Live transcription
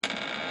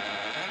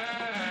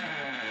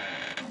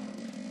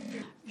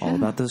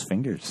about those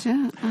fingers.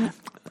 Yeah.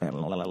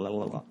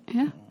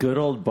 Yeah. Good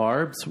old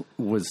Barb's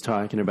was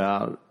talking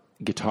about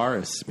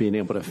guitarists being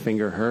able to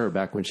finger her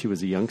back when she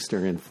was a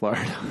youngster in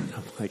Florida. I'm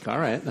like, all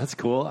right, that's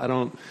cool. I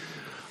don't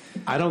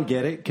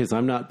get it because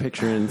I'm not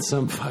picturing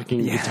some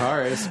fucking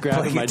guitarist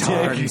grabbing my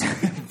dick.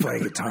 Play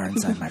guitar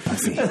inside my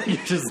pussy.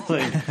 You're just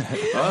like,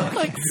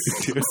 Like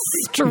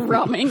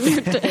strumming your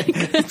dick.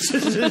 they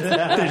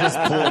just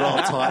pull it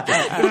all taut.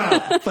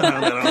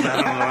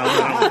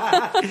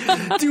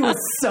 Do a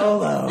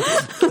solo.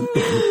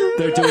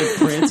 They're doing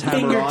Prince, hammer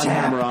Finger on,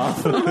 tap. hammer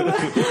off.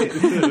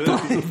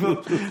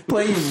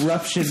 Play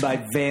Eruption by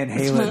Van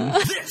Halen.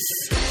 This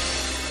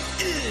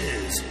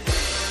is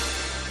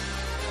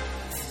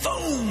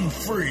Phone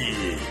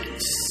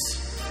Freaks.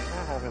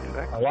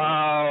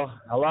 Hello?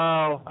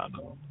 Hello? I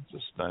know.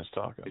 Just nice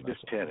talking.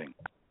 Just chatting.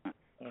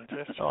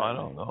 Oh, I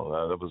don't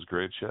know. That was a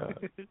great chat.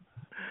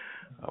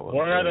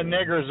 Where are the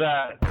niggers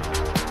at?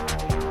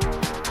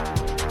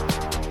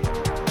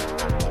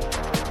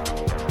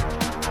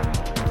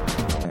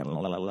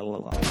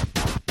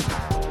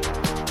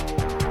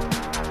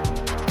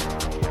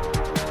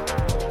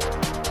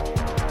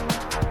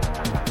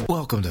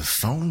 Welcome to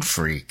Phone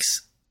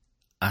Freaks.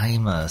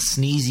 I'm a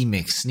Sneezy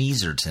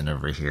McSneezerton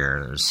over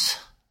here. There's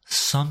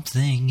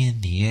something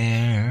in the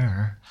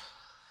air.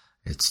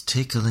 It's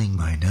tickling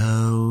my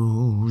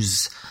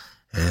nose,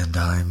 and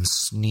I'm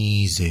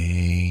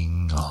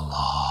sneezing a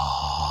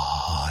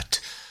lot.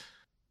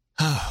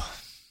 Oh,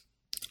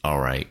 all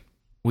right.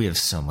 We have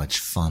so much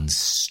fun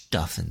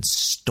stuff in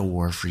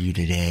store for you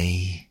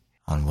today,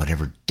 on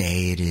whatever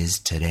day it is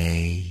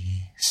today.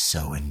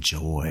 So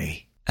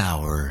enjoy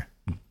our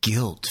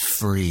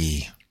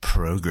guilt-free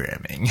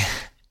programming.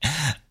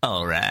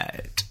 All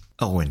right.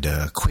 Oh, and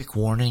a quick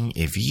warning,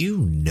 if you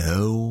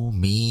know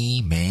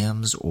me,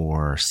 Mams,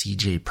 or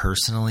CJ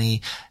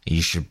personally,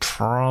 you should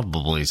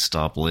probably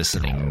stop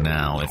listening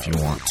now if you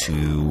want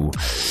to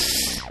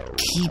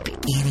keep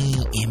any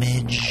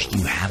image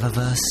you have of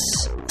us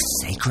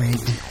sacred.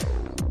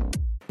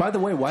 By the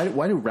way,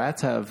 why do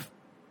rats have,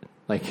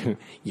 like,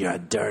 you're a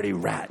dirty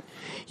rat.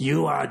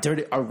 You are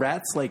dirty. Are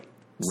rats, like,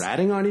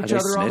 ratting on each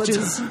other all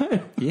the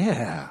time?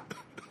 Yeah.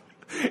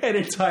 An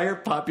entire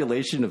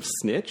population of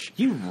snitch?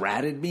 You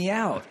ratted me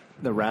out.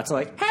 The rat's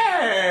like,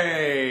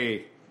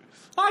 hey,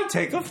 I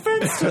take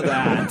offense to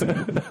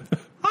that.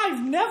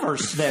 I've never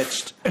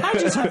snitched. I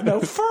just have no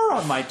fur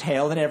on my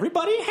tail and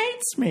everybody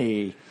hates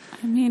me.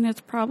 I mean, it's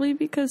probably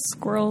because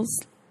squirrels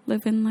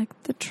live in,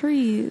 like, the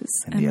trees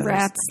And the and others-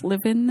 rats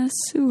live in the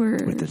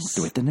sewers.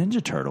 With the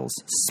Ninja Turtles,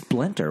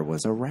 Splinter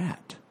was a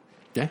rat.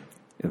 Yeah.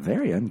 A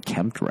very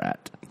unkempt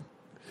rat.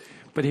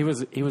 But he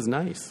was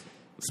nice.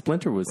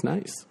 Splinter was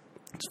nice.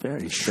 It's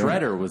very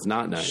Shredder was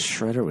not nice.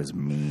 Shredder was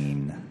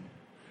mean.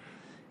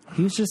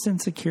 He was just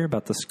insecure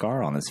about the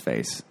scar on his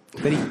face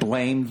that he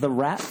blamed the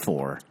rat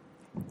for.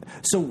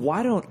 So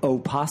why don't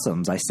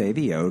opossums, I say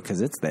the O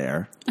because it's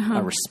there. I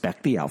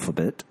respect the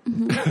alphabet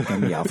and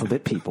the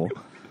alphabet people,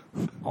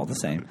 all the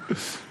same.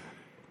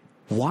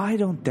 Why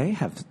don't they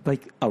have,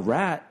 like, a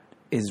rat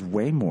is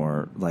way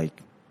more,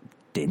 like,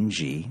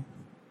 dingy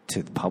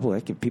to the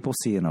public. If people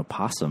see an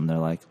opossum, they're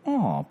like,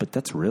 oh, but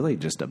that's really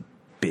just a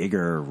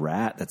bigger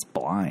rat that's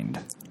blind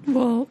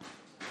Well,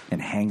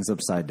 and hangs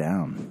upside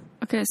down.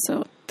 okay,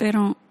 so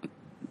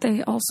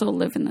they also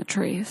live in the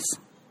trees.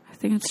 I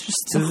think it's just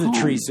So this is a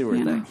home, tree sewer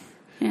you know? thing.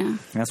 Yeah,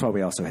 That's why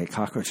we also hate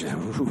cockroaches.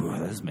 Ooh,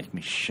 those make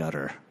me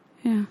shudder.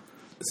 yeah.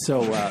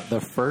 So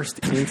the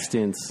first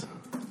instance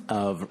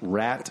of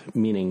rat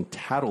meaning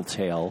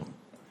tattletale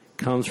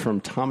comes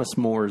from Thomas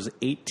More's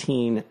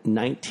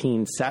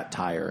 1819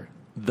 satire,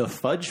 The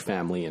Fudge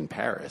Family in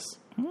Paris.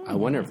 I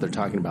wonder if they're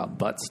talking about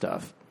butt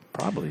stuff.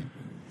 Probably.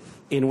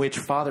 In which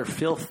Father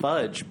Phil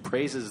Fudge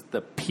praises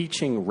the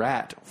peaching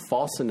rat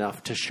false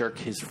enough to shirk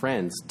his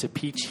friends. To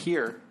peach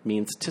here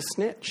means to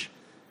snitch.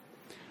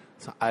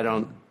 So I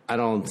don't,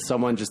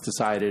 someone just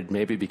decided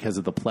maybe because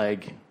of the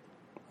plague,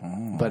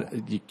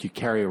 but you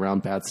carry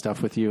around bad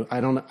stuff with you.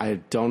 I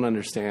don't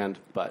understand,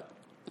 but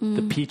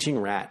the peaching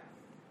rat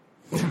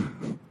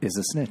Is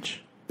a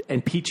snitch.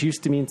 and peach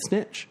used to mean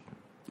snitch.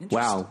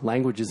 Wow.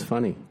 Language is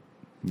funny.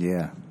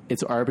 Yeah.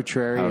 It's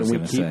arbitrary I and was we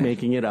gonna keep say.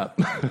 making it up.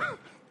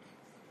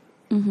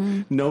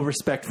 No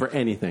respect for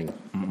anything.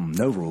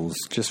 No rules,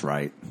 just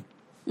right.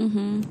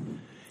 And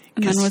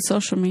then with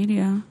social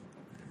media,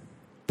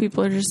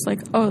 people are just like,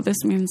 oh,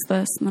 this means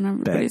this. And then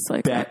everybody's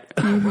like, Bet.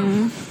 and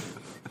then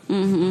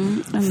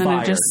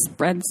Fire. it just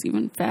spreads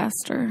even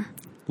faster.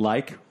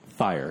 Like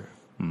fire.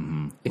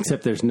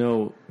 Except there's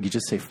no, you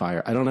just say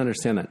fire. I don't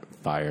understand that.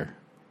 Fire.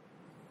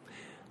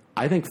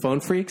 I think Phone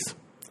Freaks,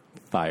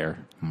 fire.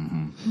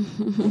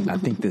 I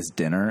think this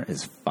dinner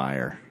is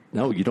fire.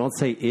 No, you don't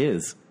say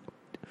is.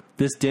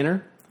 This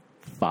dinner,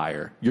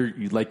 fire. You're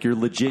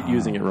legit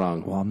using it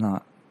wrong. Well, I'm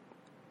not.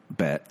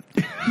 Bet.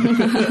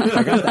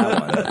 I got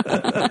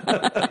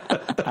that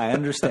one. I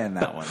understand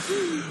that one.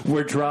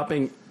 We're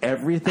dropping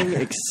everything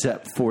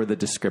except for the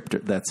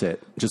descriptor. That's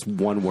it. Just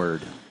one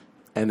word.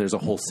 And there's a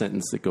whole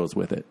sentence that goes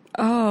with it.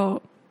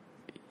 Oh,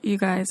 you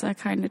guys, I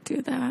kind of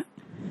do that.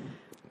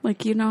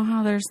 Like, you know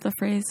how there's the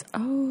phrase,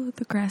 oh,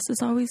 the grass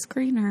is always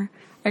greener.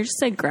 I just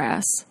say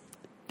grass.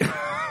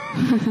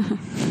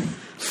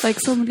 Like,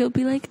 somebody will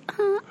be like,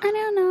 I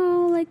don't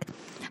know, like,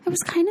 I was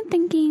kind of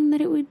thinking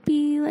that it would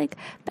be, like,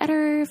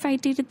 better if I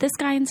dated this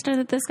guy instead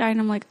of this guy. And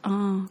I'm like,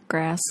 oh,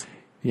 grass.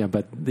 Yeah,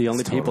 but the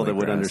only people totally that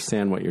would grass.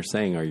 understand what you're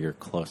saying are your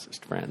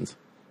closest friends.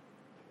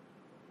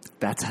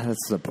 That's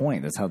the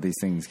point. That's how these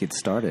things get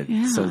started.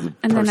 Yeah. So the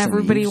And then person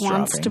everybody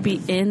wants to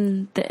eavesdropping- be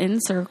in the in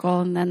circle,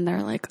 and then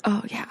they're like,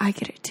 oh, yeah, I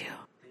get it, too.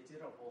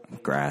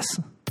 grass.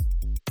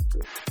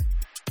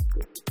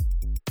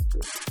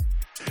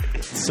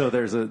 So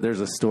there's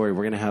a story.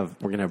 We're gonna have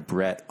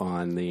Brett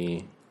on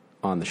the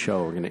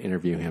show. We're gonna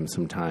interview him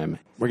sometime.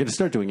 We're gonna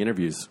start doing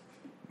interviews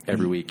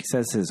every week. He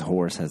says his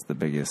horse has the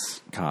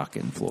biggest cock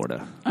in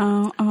Florida.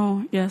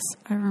 Oh, yes,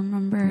 I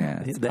remember.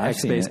 Yeah, The I've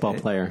seen ex-baseball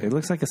it. player. It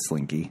looks like a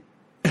slinky.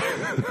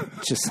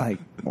 Just like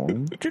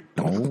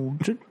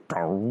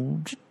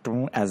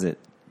as it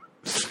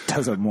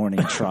does a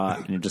morning trot,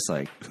 and you're just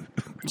like,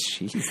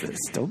 Jesus,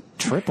 don't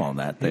trip on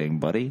that thing,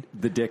 buddy.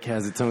 The dick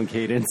has its own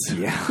cadence.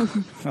 Yeah.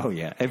 Oh,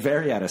 yeah. And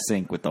very out of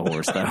sync with the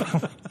horse,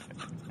 though.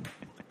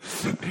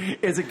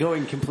 Is it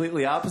going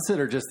completely opposite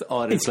or just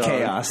on its It's own?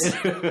 chaos.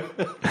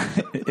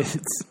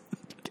 It's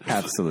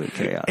absolute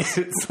chaos.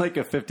 It's like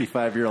a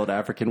 55-year-old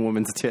African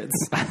woman's tits.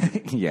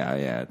 Yeah.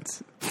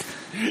 It's,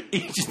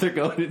 Each they're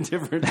going in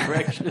different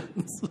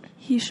directions.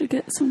 He should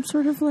get some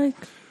sort of, like,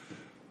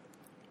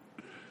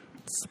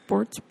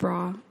 sports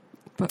bra,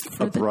 but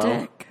for the bra?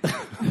 dick.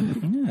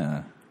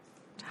 yeah.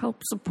 To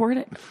help support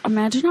it.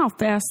 Imagine how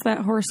fast that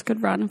horse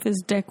could run if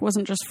his dick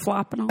wasn't just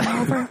flopping all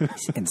over.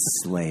 He's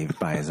enslaved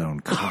by his own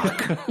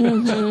cock.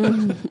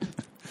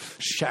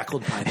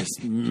 Shackled by this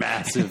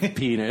massive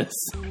penis.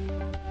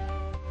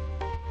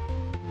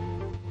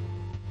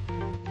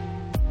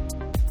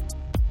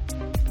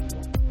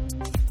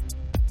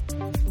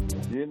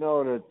 You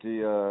know that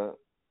the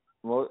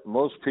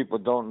most people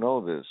don't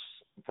know this.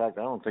 In fact,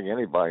 I don't think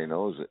anybody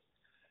knows it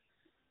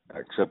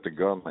except the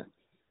government.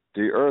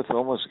 The Earth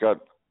almost got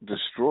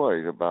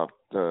destroyed about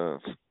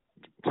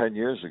 10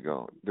 years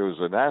ago. There was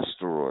an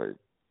asteroid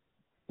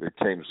that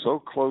came so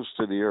close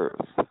to the Earth,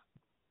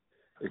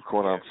 it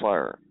caught on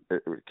fire.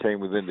 It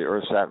came within the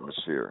Earth's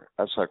atmosphere.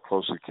 That's how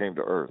close it came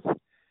to Earth.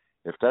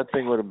 If that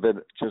thing would have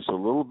been just a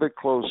little bit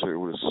closer, it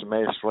would have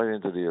smashed right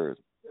into the Earth.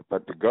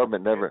 But the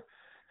government never...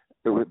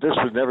 this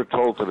was never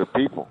told to the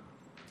people.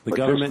 The But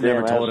government this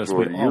damn never told us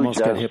we asteroid, almost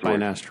huge got hit by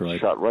an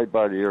asteroid. Shot right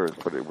by the Earth,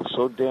 but it was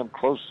so damn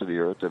close to the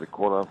Earth that it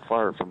caught on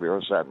fire from the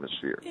Earth's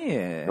atmosphere.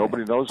 Yeah.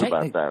 Nobody knows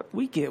about that.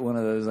 We get one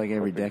of those like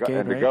every decade,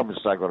 And the right?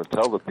 government's not going to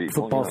tell the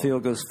people. Football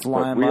field goes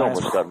flying But we by.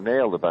 almost got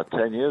nailed about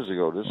 10 years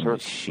ago. This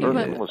Earth shit.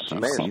 almost Do you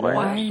smashed see by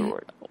that? an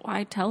asteroid.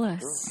 Why tell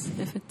us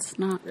if it's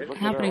not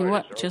happening?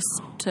 What, just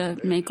to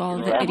make all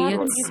the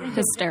idiots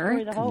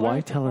hysteric?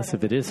 Why tell us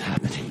if it is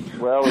happening?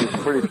 Well, it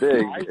was pretty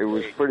big. It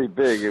was pretty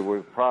big. It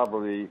would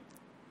probably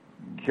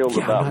killed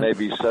about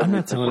maybe 70% I'm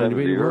not telling of the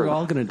anybody. We're Earth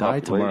all going to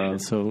die population. tomorrow,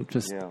 so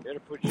just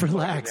Yeah.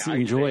 relax,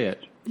 enjoy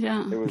it.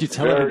 Yeah. It was You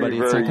tell very, everybody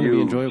it's very not going to be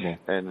huge, enjoyable.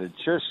 And it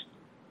just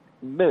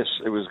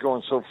missed. It was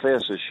going so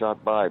fast it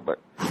shot by, but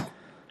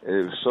it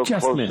was so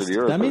Just close missed. to the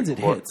Earth. That means it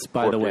caught- hits,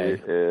 by caught the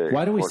way.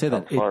 Why do we caught say on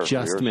that? It fire from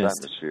just the Earth's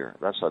missed. atmosphere.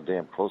 That's how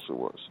damn close it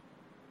was.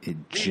 It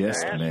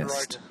just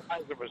missed. The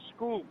size of a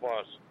school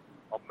bus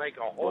will make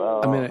a hole.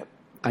 Well, I mean,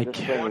 I this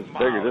thing can't. was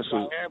bigger.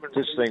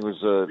 This thing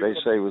was. They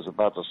say was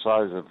about the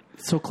size of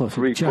So close.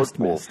 3 It just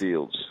football missed.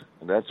 fields,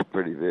 and that's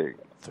pretty big.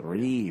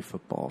 3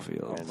 football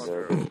fields.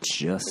 And this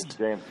Just.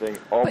 damn thing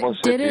almost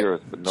But hit did the it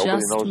Earth, but nobody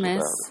just knows miss?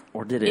 about it.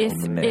 Or did it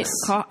If miss?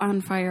 it caught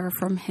on fire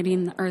from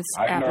hitting the Earth's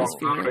I know.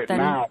 atmosphere, then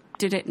Now.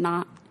 did it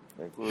not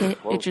I think we were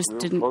hit? close- It just we were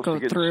didn't close to go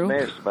getting through.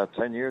 Smashed about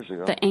 10 years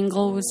ago. The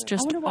angle was I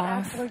just wonder what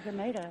off. asteroids are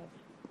made of.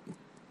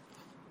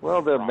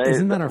 Well, they're made.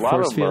 Isn't that our a lot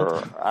force of them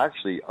field? are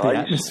actually The ice,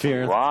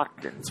 atmosphere. rock,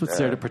 and That's what's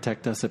there to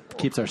protect us. It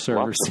keeps our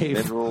servers lots of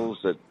safe. minerals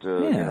that Yeah.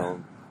 you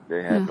know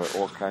they have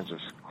all kinds of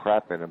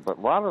crap in them. But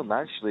a lot of them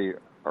actually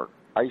are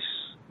ice,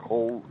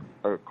 cold,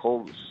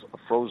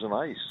 frozen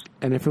ice.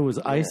 And if it was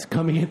ice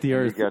coming at the You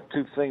Earth, got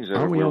two things that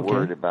aren't we we're okay?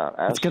 worried about: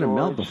 It's going to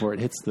melt asteroids before it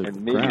hits the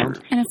and ground. meteors.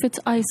 And if it's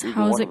ice, Either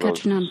how is one it of those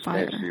catching on can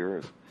smash fire? the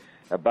Earth.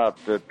 About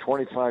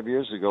 25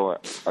 years ago,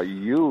 a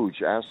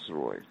huge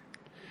asteroid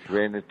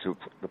ran into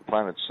the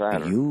planet A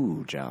Saturn.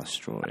 huge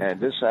asteroid. And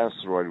this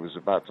asteroid was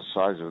about the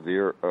size of the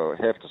Earth,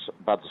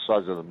 about the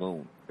size of the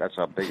Moon. That's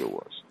how big it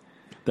was.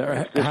 The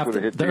Earth, If this half would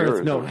have the, hit the the Earth,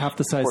 Earth, no, it half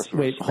the of size. course it would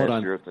Wait, have hold smashed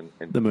on. the Earth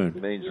in The Moon.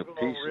 millions of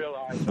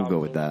pieces. We'll go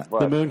with that.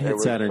 But moon hit it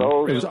was Saturn.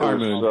 so- It was our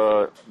moon.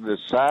 The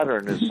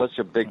Saturn is such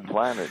a big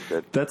planet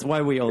that That's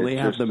why we only it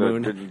have just, the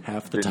moon didn't-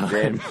 half the didn't time.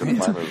 damage the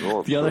planet at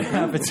all. The other So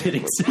half it's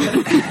hitting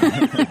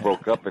Saturn. it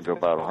broke up into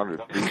about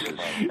 100 pieces.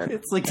 And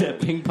It's like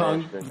that ping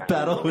pong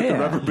battle with Yeah. the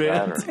rubber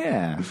band. Saturn.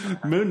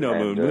 Yeah. Moon, no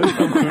moon. And, Moon,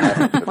 no moon.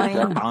 Bang,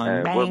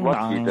 bang, we're bang,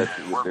 lucky bang. that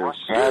there's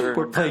Saturn.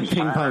 We're playing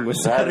ping pong with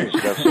Saturn.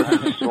 Saturn's got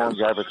such a strong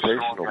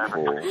gravitational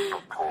pull.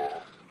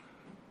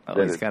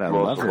 that he's it got a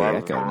blows lovely lot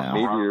echo of now.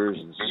 meteors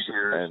and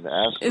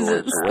asteroids. Is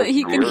it so that away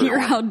he from can the hear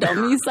Earth. how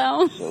dumb he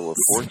sounds? So we're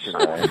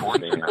fortunate, I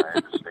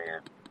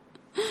understand.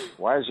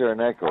 Why is there an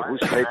echo? Who's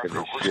taping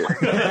this shit?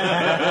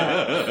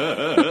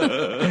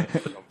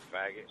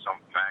 Some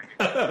faggot.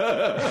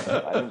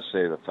 I didn't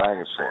say the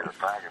faggot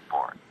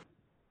part.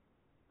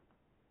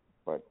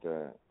 But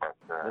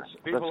let's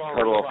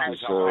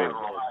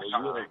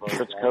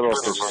cut off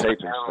this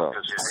taping stuff.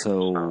 So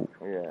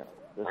Yeah,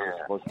 this is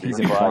supposed to he's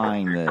be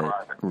implying that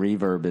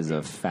reverb is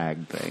a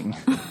fag thing.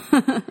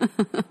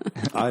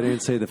 I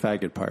didn't say the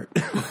faggot part.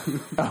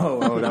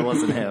 Oh, that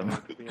wasn't him.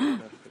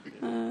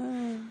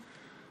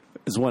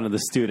 Is one of the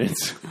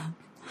students.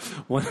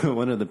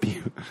 One of the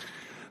people.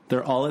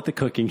 They're all at the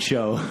cooking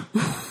show,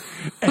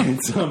 and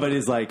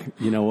somebody's like,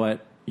 "You know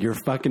what? You're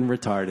fucking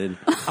retarded.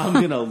 I'm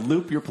gonna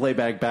loop your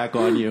playback back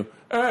on you."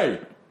 Hey,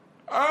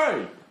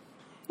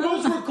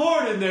 who's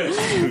recording this?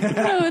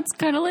 No, it's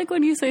kind of like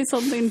when you say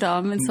something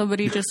dumb and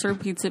somebody just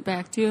repeats it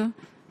back to you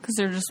because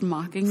they're just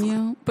mocking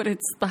you, but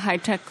it's the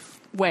high-tech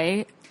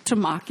way to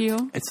mock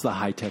you. It's the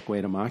high tech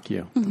way to mock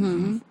you.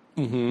 Mm-hmm.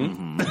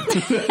 Mm-hmm.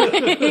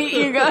 I hate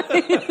you guys.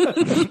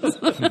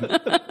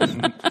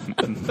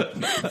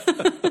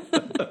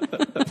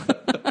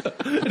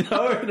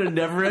 Now we're in a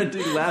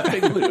never-ending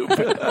laughing loop.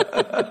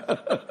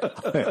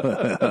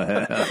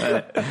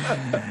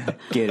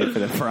 Get it for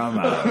the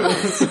promo.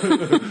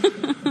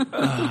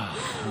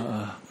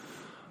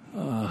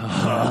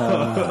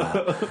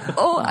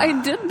 Oh,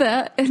 I did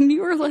that, and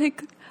you were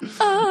like, and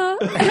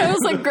I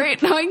was like,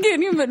 great, now I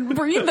can't even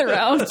breathe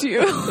around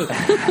you.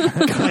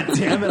 God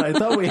damn it, I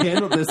thought we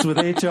handled this with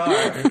HR.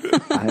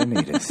 I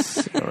need to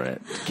store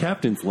it.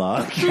 Captain's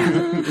log.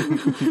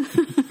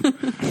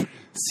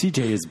 CJ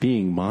is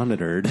being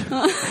monitored.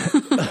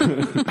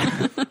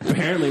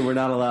 Apparently, we're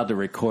not allowed to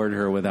record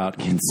her without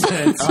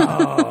consent.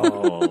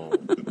 Oh.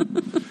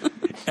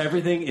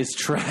 Everything is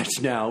trash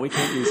now. We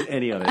can't use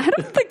any of it. I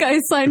don't think I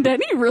signed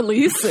any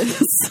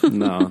releases.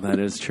 No, that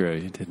is true.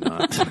 You did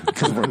not.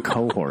 Because we're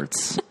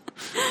cohorts.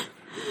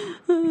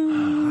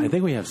 I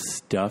think we have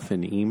stuff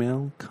in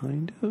email,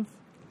 kind of.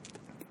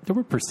 There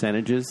were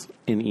percentages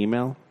in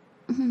email.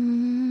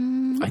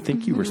 I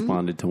think you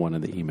responded to one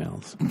of the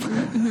emails.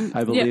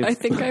 I believe. Yeah, I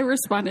think I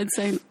responded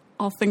saying,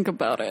 I'll think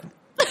about it.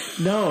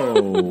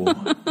 No.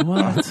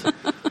 What?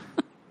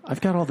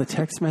 I've got all the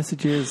text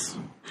messages.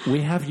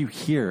 We have you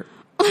here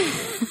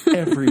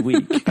every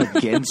week.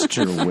 Against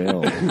your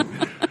will.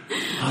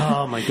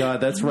 Oh, my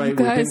God. That's right. You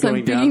guys,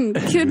 We've been going I'm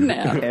being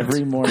kidnapped.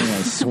 Every morning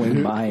I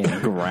swing by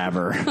and grab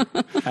her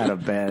out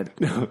of bed.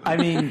 I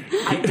mean,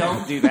 I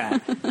don't do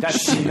that.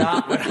 That's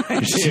not what I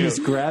do. She's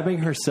grabbing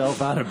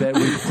herself out of bed.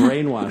 We've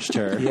brainwashed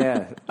her.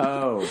 Yeah.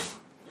 Oh.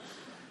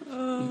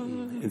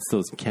 It's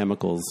those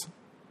chemicals.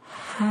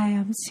 Hi,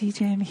 I'm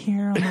CJ. I'm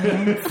here on my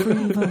own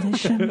free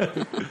volition.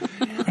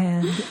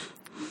 And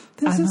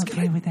I'm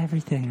okay with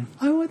everything.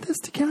 I want this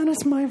to count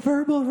as my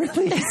verbal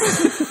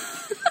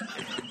release.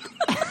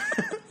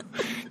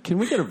 Can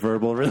we get a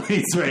verbal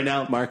release right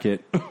now? Mark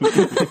it.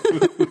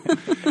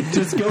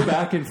 Just go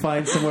back and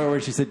find somewhere where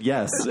she said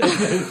yes.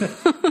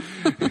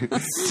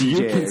 Do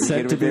you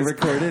consent to be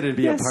recorded and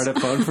be a part of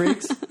Phone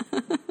Freaks?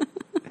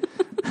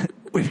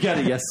 We've got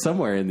a yes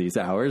somewhere in these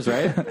hours,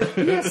 right?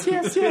 Yes.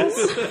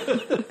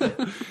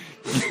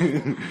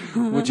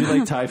 Would you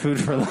like Thai food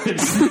for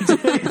lunch?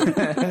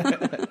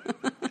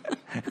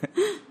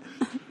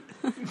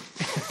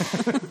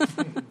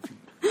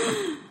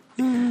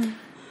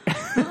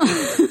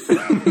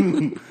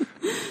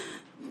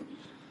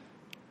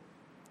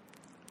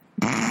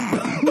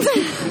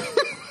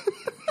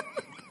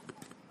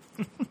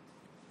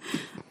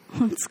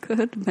 What's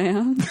good,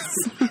 man?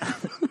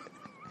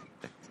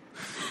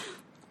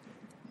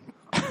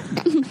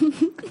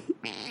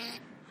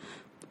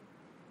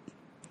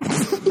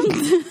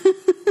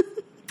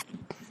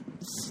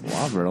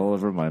 Slobber all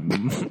over my...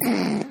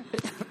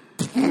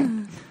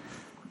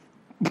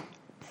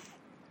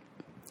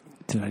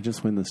 Did I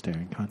just win the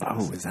staring contest?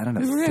 Oh, is that an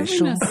We were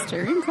official? having a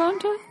staring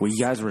contest? Well, you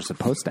guys were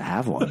supposed to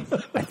have one.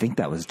 I think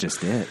that was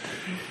just it.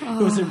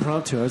 It was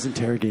impromptu. I was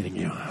interrogating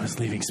you. I was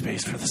leaving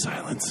space for the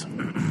silence.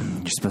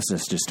 You're supposed to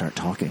just start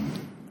talking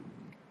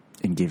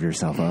and give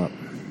yourself up.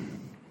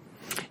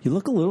 You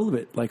look a little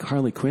bit like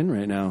Harley Quinn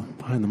right now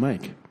behind the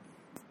mic.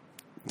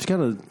 She's got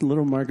a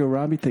little Margot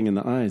Robbie thing in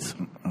the eyes.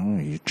 Oh,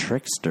 you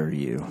trickster,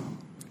 you.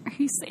 Are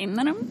you saying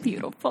that I'm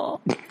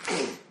beautiful?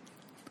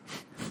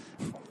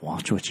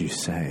 Watch what you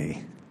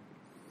say.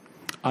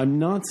 I'm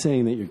not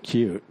saying that you're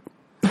cute.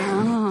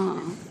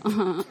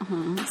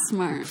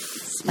 Smart.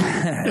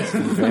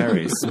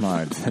 Very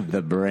smart.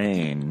 The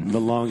brain.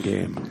 The long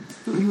game.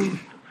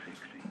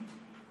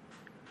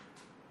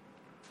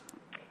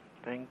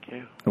 Thank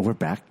you. Oh, we're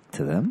back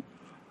to them?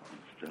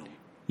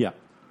 Yeah.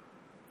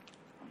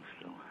 I'm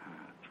still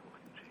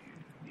talking to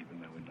you,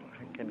 even though we're not.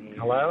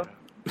 Hello?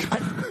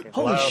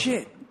 Holy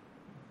shit.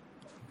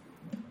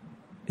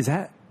 Is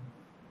that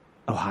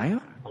Ohio?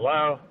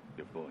 Hello?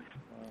 Your voice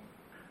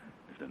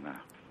is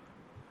enough.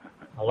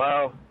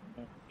 Hello?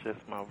 Just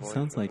my voice.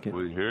 Sounds like it.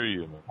 We hear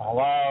you, man.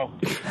 Hello?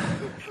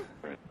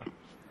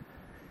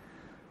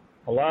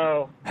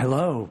 Hello?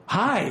 Hello.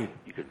 Hi.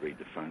 You could read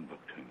the phone book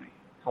to me.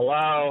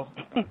 Hello?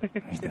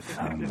 Read the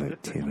phone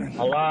book to me.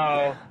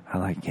 Hello? I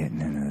like getting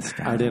into this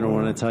guy. I didn't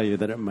want to tell you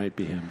that it might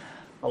be him.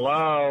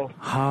 Hello?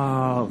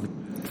 Oh,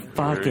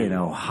 fucking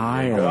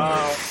Ohio.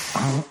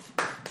 Hello?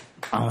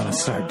 I'm going to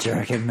start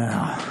jerking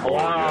now.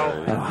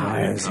 Hello?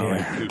 Ohio's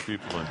Like here. two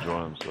people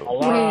enjoy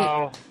themselves.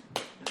 Hello?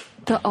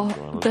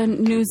 The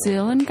New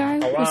Zealand guy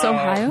was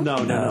Ohio?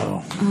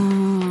 No.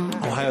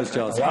 Ohio's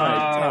jealous. Hello?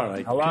 All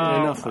right. Hello?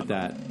 Enough with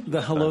that.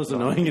 The hello's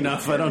annoying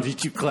enough. I don't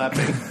need you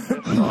clapping.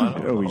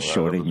 Are we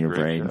shorting your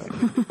brain?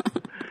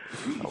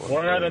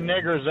 Where are the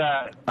niggers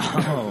at?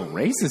 Oh,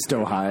 racist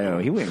Ohio.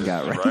 He went and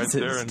got Right racist.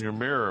 there in your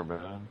mirror,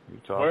 man. You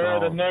talk Where are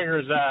the on.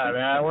 niggers at,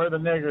 man? Where are the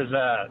niggers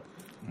at?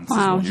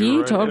 Wow, he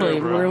right totally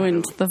there, bro.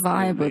 ruined the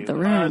vibe of the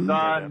Where are room. the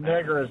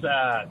niggers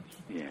at?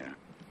 Yeah.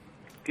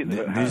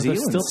 New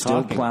Zealand's still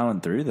still talking.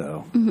 plowing through,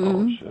 though.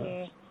 Oh,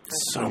 shit.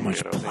 So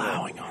much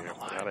plowing on the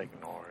I'd line.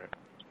 ignore it.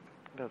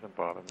 It doesn't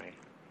bother me.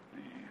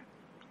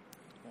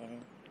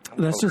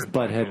 That's just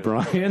butthead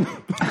Brian.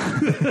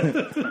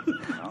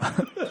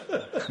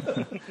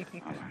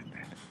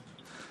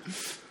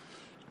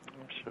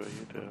 I'm sure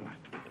you do.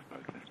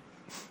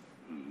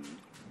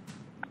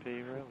 Do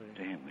you really?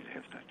 Damn, we'd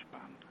have such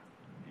fun.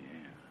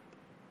 Yeah.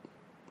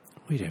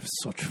 We'd have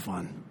such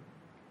fun.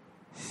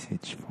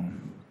 Such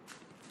fun.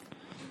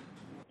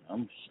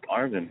 I'm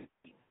starving.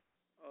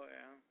 Oh,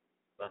 yeah.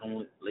 Got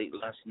home late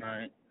last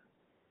night.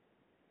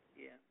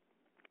 Yeah.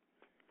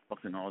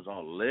 Fucking I was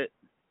all lit.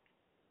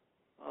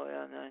 Oh,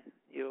 yeah, nice.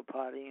 You were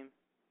partying?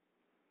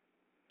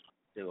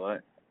 Say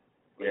what?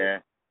 Yeah.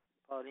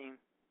 Partying?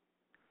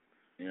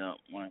 You know,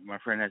 my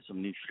friend had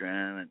some new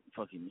strand and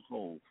fucking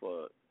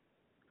fuck.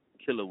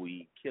 Killer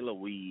weed.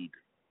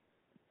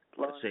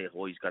 I'd say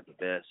Hawaii's got the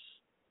best.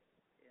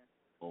 Yeah.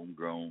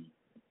 Homegrown.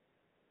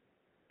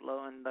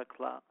 Blowing the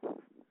clock.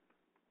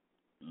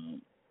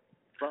 Blowing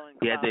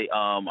Yeah, clock. they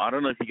I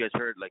don't know if you guys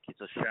heard, like it's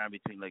a strand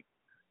between like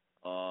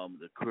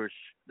the Kush,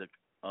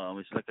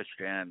 it's like a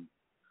strand,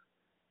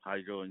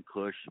 hydro and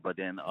Kush, but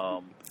then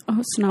Oh,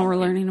 so now we're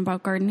learning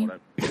about gardening.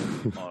 that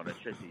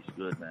shit tastes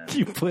good, man.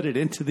 You put it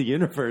into the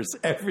universe.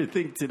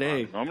 Everything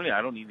today. Normally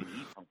I don't even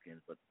eat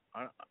pumpkins, but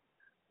I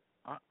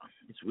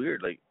it's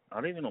weird. Like I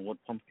don't even know what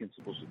pumpkin's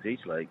supposed to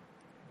taste like,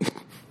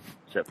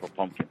 except for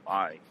pumpkin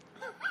pie.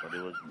 But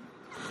it was,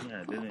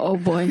 it didn't. Oh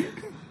boy.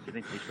 It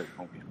didn't taste like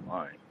pumpkin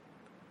pie.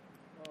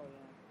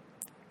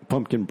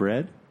 Pumpkin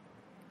bread?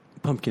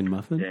 Pumpkin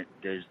muffin? Then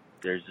there's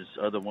this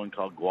other one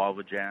called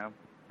guava jam.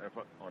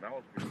 Oh, that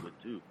was pretty good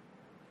too.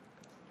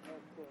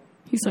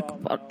 He's like,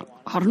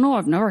 I don't know,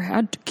 I've never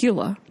had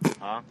tequila.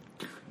 Huh?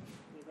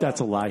 That's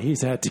a lie.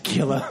 He's had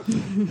tequila.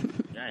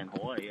 Yeah, in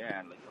Hawaii,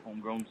 yeah, like the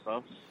homegrown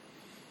stuff.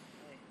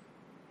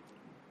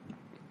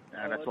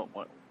 Yeah,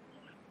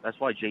 that's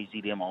why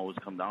Jay-Z them always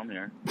come down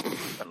there.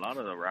 A lot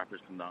of the rappers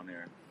come down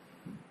there.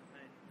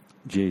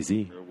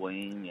 Jay-Z. They're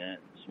Wayne, yeah,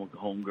 smoke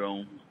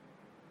homegrown.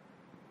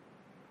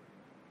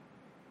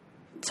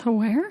 To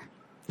where?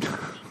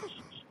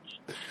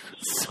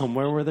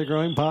 Somewhere where they're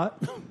growing pot?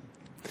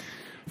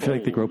 I feel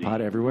like they grow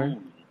pot everywhere.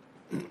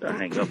 I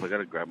hang up. I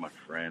gotta grab my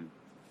friend.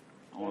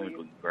 I want to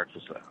go get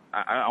breakfast.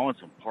 I want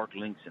some pork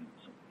links and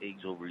some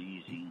eggs over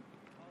easy.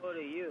 How old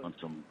are you? On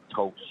some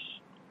toast.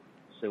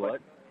 Say what?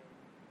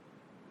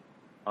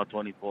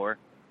 24.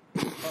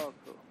 Oh,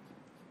 cool.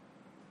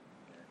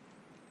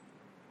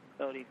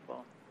 34.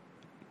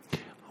 I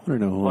want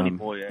to know who I'm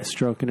 24, yeah.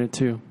 stroking it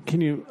to.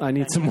 I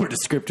need some more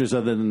descriptors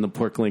other than the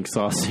pork link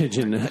sausage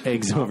and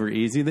eggs over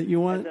easy that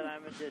you I want. said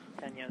I'm just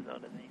 10 years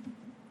older than you.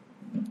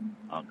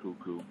 Oh,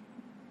 cool.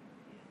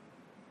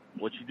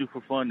 What you do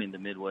for fun in the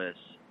Midwest?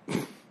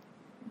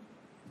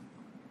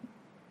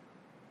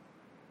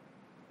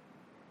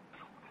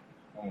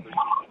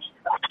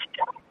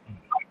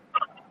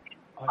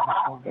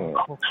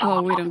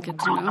 Oh, we don't get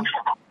to know.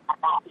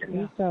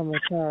 You sound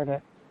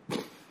retarded.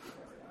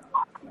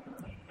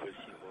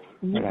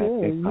 You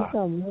good.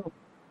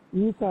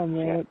 You sound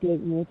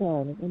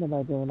retarded. Ain't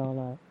nobody doing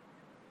all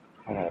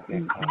that.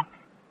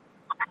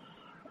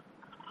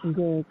 You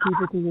good.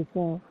 Keep it to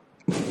yourself.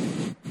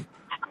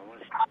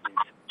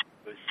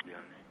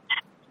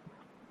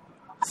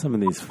 Some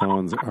of these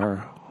phones are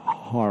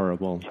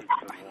horrible.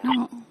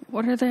 No,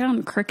 what are they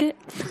on? Cricket?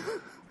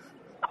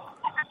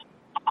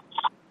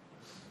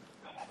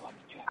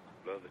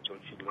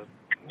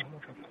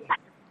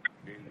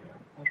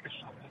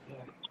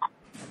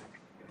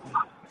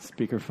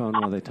 Speakerphone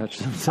while they touch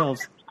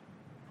themselves.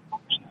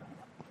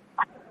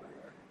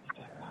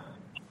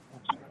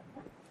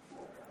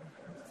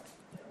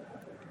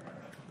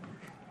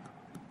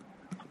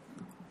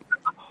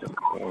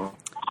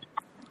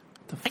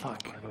 The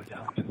fuck?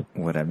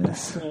 What I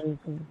miss?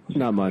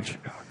 Not much.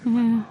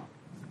 Yeah.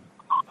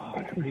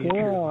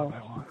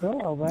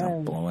 Girl,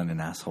 man. Blowing in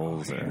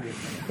assholes or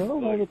Go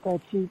away with that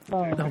cheap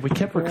phone. No,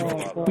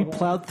 we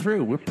plowed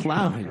through. We're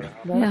plowing.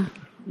 Yeah.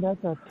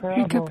 That's a He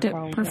terrible kept it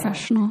phone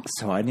professional.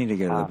 So I need to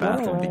go to the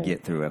bathroom to right.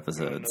 get through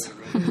episodes.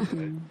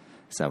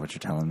 Is that what you're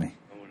telling me?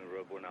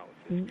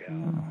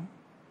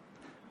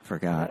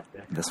 Forgot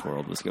this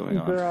world was going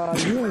call. on. Girl,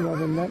 you ain't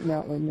never nothing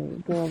out with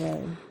me. Go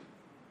away.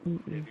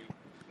 Mm-mm.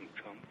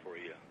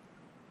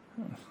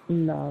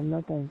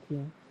 No, thank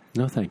you.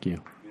 No, thank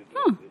you.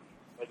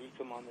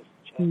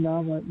 No, I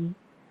wouldn't.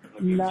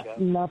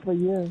 Not for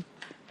you.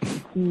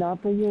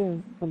 Not for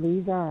you.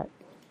 Believe that.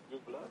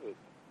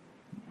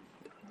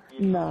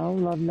 No, I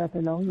don't love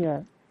nothing on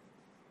here.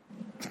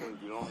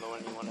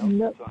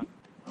 No.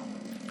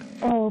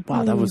 Oh,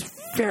 Wow, that was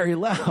please. very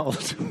loud.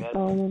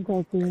 Oh,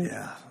 thank you.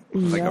 Yeah,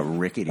 like a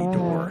rickety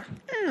door.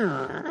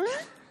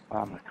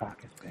 Oh, my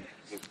cock is big.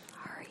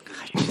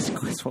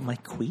 That's what my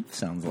queef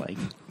sounds like.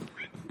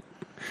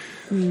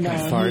 No, I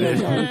farted.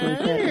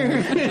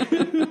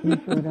 You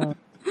sure don't.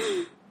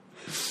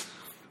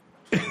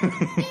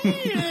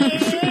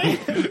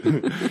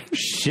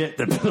 Shit,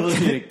 the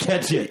ability to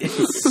catch it.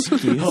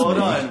 Hold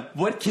on.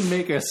 What can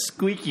make a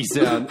squeaky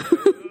sound?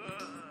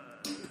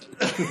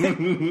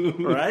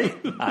 Right?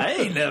 I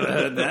ain't never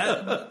heard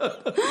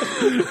that.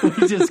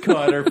 We just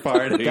caught her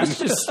farting. That's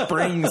just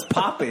springs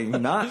popping,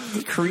 not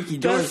creaky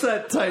doors.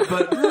 That's that type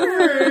of...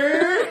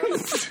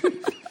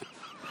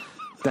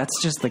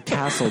 That's just the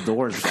castle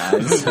doors,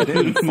 guys. I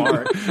didn't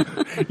fart.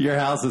 Your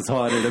house is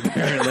haunted,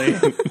 apparently.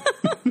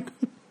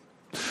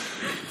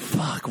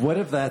 Fuck, what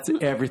if that's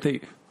everything?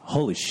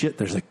 Holy shit,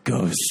 there's a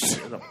ghost.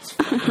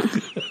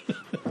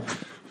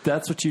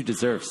 That's what you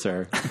deserve,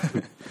 sir.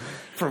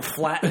 For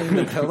flattening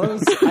the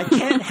pillows? I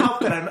can't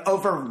help it. I'm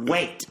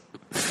overweight.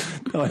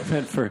 No, I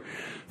meant for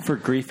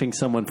griefing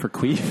someone for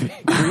queefing.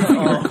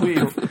 Griefing or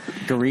queef.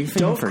 Griefing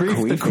Don't for grief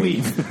the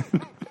queefing.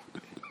 queef.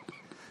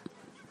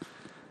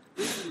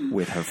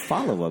 With her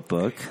follow-up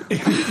book,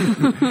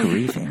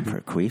 Griefing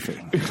for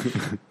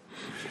Queefing.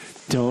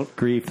 Don't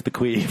grief the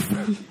queef.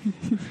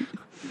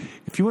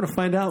 If you want to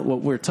find out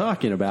what we're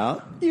talking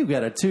about, you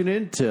got to tune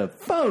in to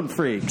Phone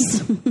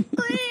Freaks.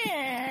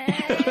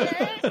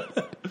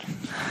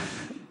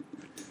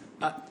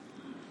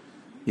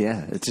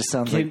 Yeah, it just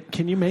sounds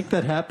Can you make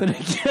that happen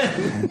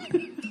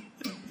again?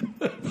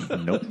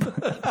 Nope.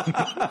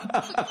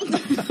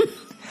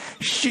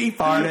 She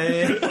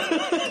farted.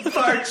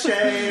 Fart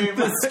shame.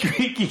 The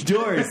squeaky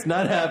door is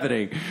not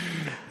happening.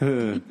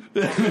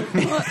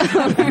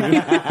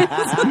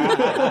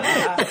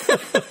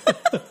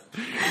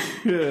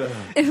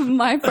 If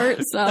my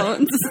fart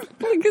sounds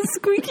like a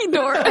squeaky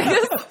door, I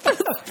guess that's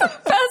the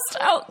best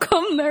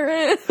outcome there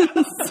is.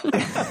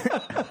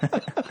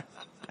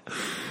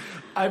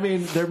 I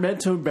mean, they're meant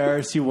to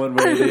embarrass you one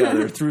way or the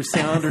other, through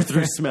sound or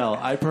through smell.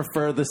 I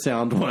prefer the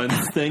sound ones.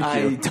 Thank you.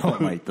 I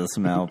don't like the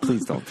smell.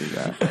 Please don't do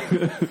that.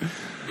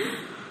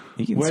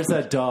 Where's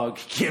that dog?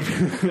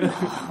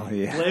 Oh,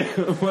 yeah.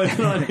 Lay it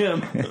on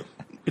him.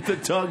 If the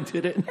dog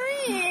did it.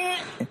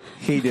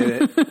 He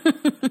did it.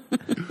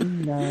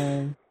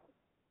 No.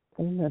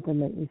 Ain't nothing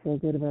make me feel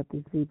good about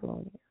these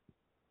people.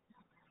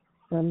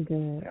 I'm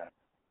good.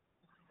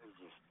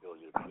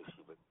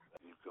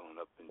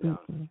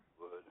 Mm-mm.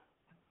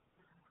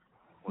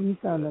 You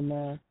sound a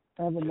mess.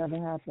 That would never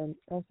happen.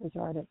 That's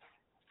retarded.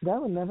 That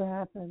would never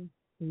happen.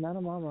 None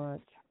of my watch.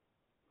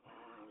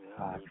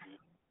 Yeah,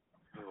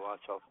 you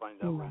watch, I'll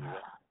find out where you're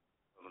at.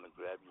 I'm going to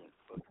grab you and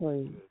fuck you.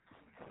 Please.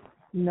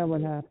 No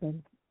one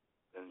happened.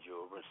 Bend you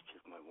over and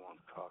stick my warm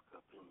cock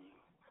up in you.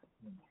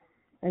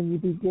 And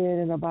you'd be dead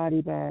in a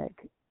body bag.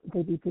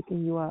 They'd be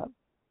picking you up.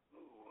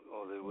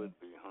 Oh, they would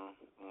be, huh?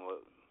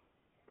 What?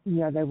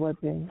 Yeah, they would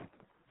be.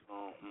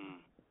 Oh,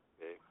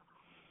 okay.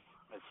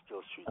 I'd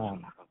still shoot you,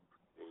 baby.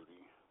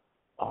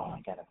 Oh,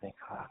 I got a big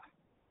cock.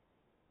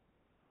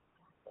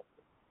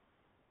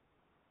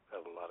 Got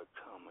a lot of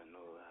cum, I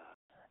know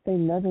that.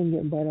 Ain't nothing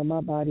getting better on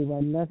my body by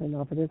nothing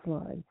off of this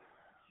line.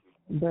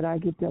 But I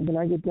get done. When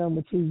I get done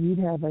with you, you'd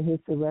have a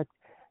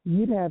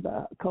you'd have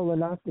a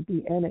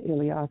colonoscopy and an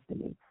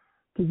ileostomy.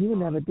 Because you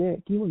wouldn't have a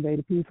dick. You wouldn't be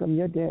able to pee from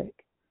your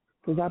dick.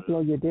 Because I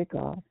blow your dick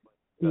off.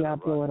 Yeah, I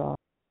blow it off.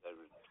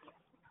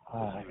 Oh,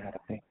 I got a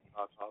big.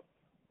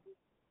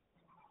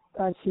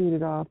 I shoot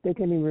it off. They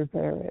can't even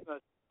repair it. You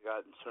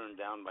got turned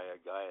down by a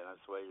guy, and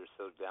that's why you're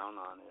so down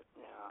on it.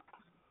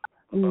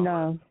 Yeah.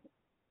 No.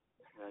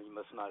 Yeah, you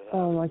must not have. I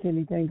don't like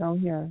anything on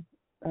here.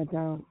 I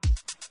don't.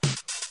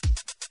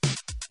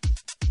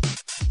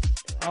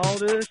 All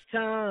this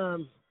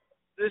time,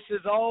 this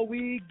is all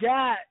we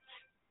got.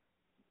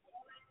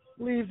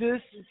 Leave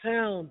this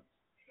town,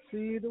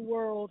 see the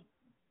world.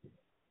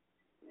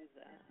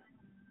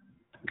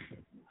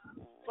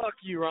 Fuck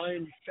you,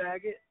 Ryan, you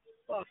faggot.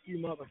 Fuck you,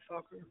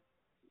 motherfucker.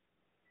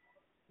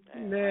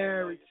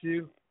 Married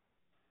to.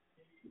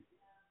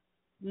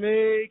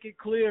 Make it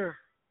clear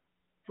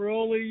for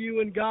only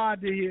you and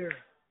God to hear.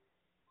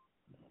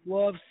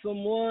 Love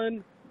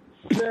someone,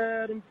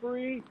 set them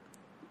free.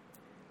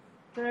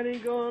 That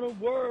ain't gonna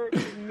work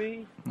with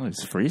me. Oh,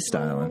 he's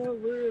freestyling. Wanna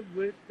live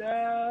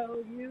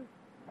without you.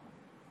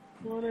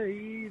 Wanna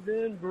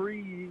even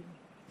breathe.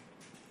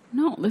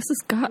 No, this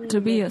has got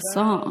to be a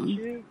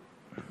song.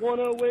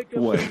 Wanna wake up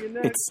What? to your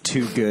next It's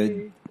too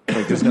good.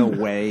 Like, there's no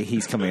way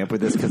he's coming up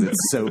with this because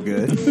it's so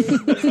good.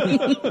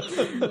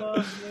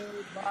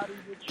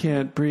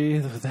 Can't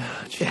breathe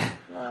without you.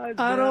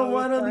 I don't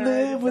want to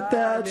live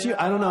without you.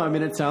 I don't know. I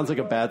mean, it sounds like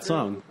a bad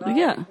song.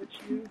 Yeah.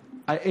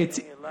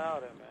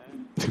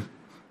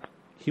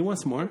 He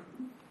wants more.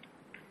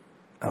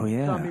 Oh,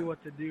 yeah. Tell me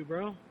what to do,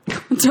 bro.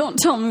 Don't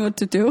tell me what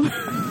to do.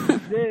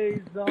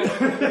 Days on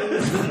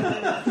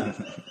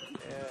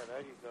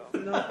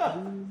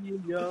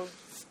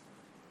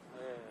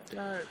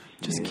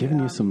Just giving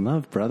you some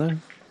love, brother.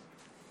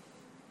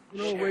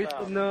 No, waste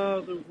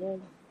another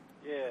one.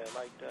 Yeah,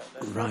 like that.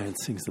 That's Ryan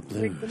sings the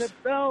Thinking blues.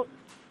 about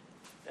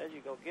There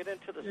you go. Get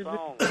into the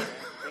song, man.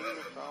 Sing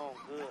the song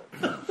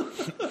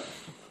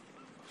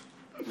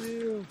good.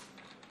 you.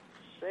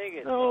 Sing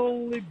it.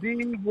 Only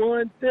be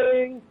one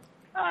thing.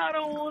 I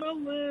don't want to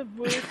live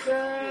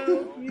without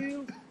you.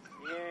 You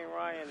ain't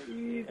Ryan.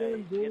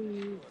 Even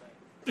believe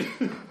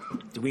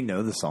Do we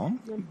know the song?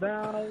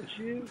 about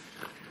you.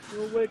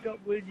 We'll wake up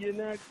with you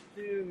next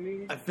to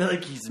me. I feel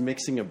like he's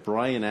mixing a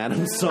Bryan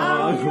Adams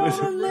song.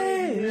 Without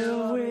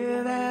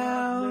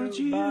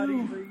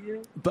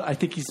you. But I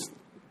think he's...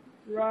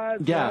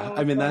 Yeah,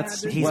 I mean,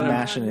 that's... He's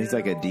mashing. He's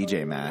like a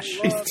DJ mash.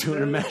 He's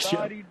doing a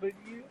mashup.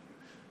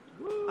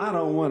 I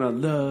don't want to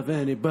love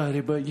anybody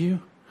but you.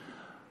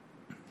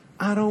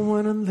 I don't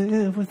want to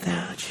live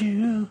without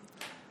you.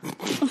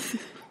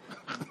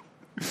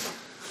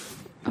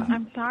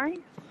 I'm sorry?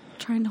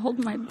 Trying to hold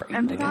my brain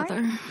I'm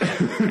together.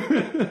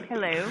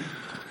 Hello.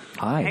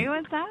 Hi. Hey,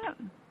 what's up?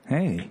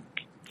 Hey.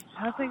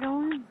 How's it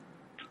going?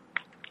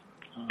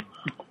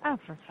 Oh,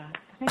 for fuck's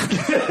sake.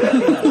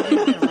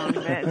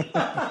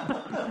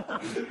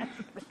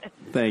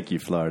 Thank you,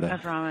 Florida. I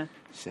promise.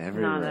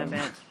 Every Not that room.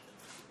 bitch.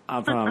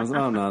 I promise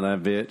I'm not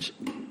that bitch.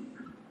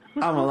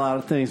 I'm a lot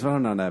of things, but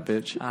I'm not that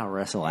bitch. I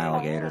wrestle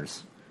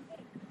alligators.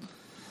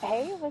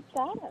 Hey, what's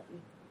up?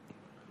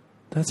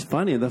 That's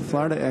funny. The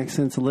Florida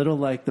accent's a little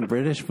like the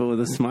British, but with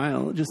a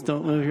smile. Just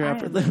don't move your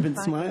upper lip and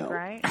smile.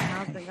 Right?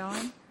 How's it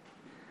going?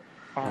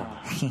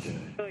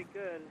 Really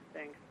good,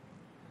 thanks.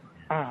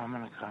 Oh, I'm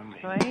going to come.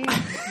 Sweet.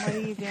 What are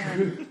you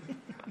doing?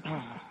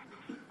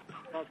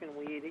 Smoking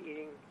weed,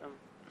 eating some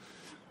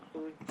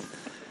food.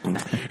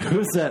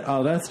 Who's that?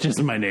 Oh, that's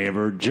just my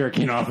neighbor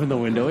jerking off in the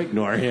window.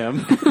 Ignore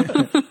him.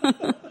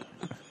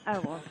 Oh,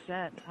 well,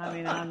 shit. I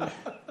mean, I'm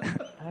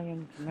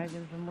fucking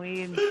smoking some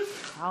weed,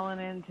 calling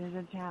into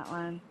the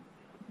chatline,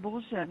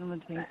 bullshitting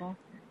with people.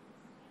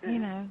 You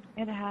know,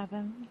 it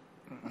happens.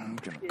 I'm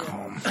going to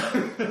comb.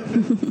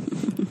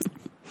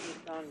 You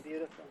sound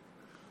beautiful.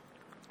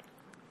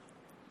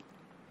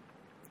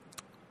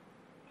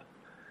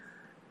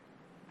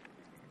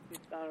 You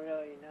sound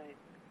really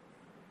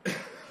nice.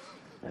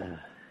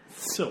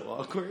 So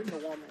awkward. The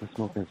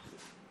woman.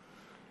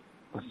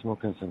 We're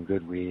smoking some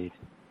good weed.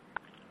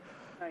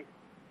 Nice.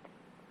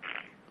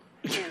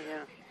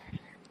 Yeah.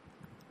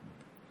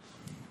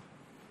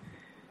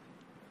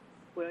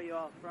 Where are you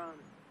all from?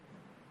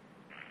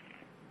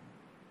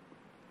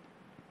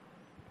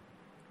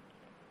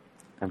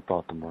 I'm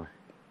Baltimore.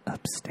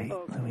 Upstate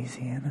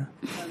Louisiana.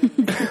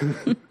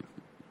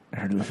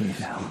 Or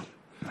Louisville.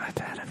 My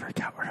bad, I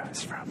forgot where I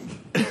was from.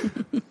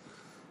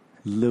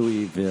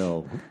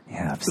 Louisville.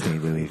 Yeah,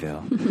 upstate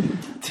Louisville.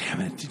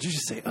 Damn it. Did you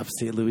just say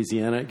upstate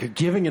Louisiana? You're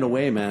giving it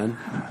away, man.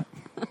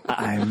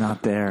 I'm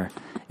not there.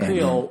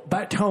 Creole,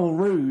 Baton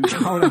Rouge.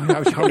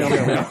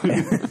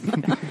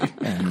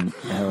 And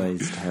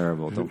LA's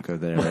terrible. Don't go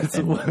there.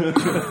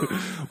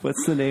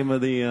 What's the name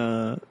of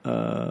the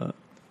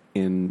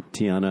in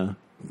Tiana,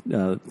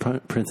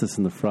 Princess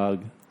and the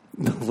Frog?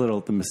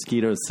 The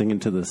mosquitoes singing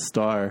to the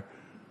star.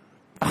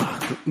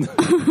 I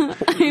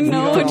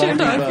know what you're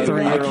talking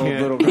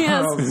about.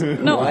 Yes.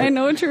 No, I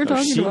know what you're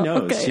talking she about.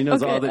 knows. Okay, She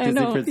knows okay, all the I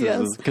Disney know, princesses.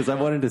 yes. Because I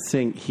wanted to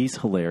sing He's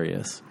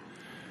Hilarious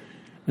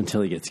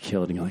until he gets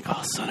killed. And you're like,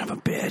 oh, son of a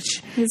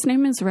bitch. His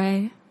name is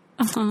Ray.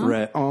 Uh-huh.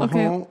 Ray. Uh-huh.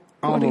 Okay.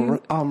 What do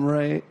you... I'm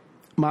Ray.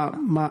 My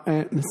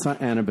aunt, it's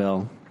not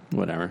Annabelle.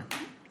 Whatever.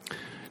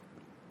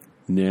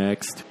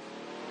 Next.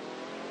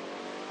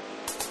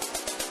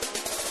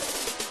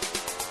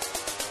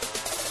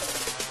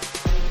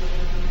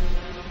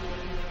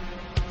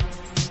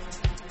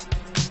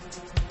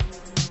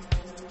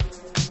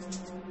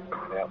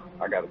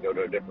 I got to go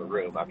to a different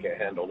room. I can't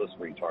handle this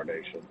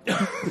retardation.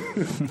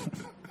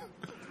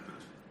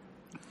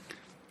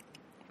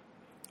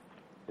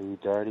 Are you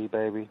dirty,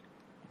 baby?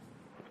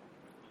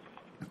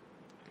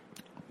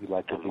 You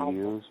like to be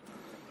used?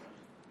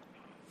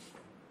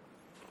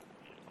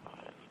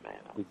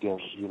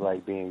 You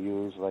like being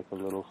used like a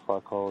little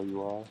fuckhole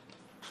you are?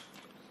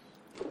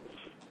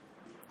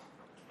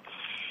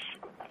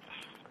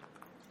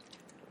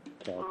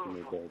 Talk to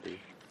me, baby.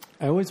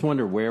 I always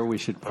wonder where we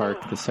should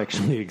park the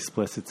sexually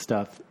explicit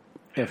stuff.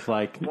 If,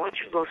 like... Why don't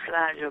you go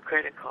slide your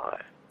credit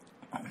card?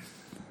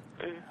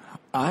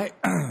 I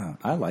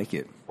like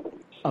it.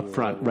 Up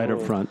front, right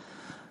up front.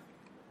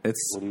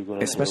 It's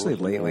especially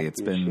lately.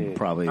 It's been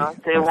probably I my say,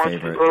 why don't you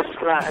favorite. go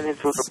slide into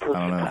the pussy I don't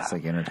know. pile? It's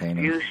like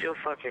entertaining. Use your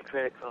fucking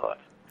credit card.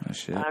 Oh,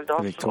 shit.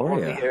 Don't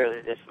Victoria. smoke me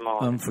early this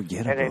morning.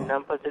 Unforgettable. That ain't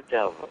nothing but the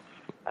devil.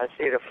 I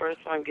say the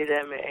first one get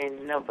at me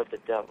ain't nothing but the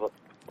devil.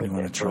 You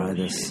want to try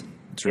this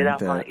drink Get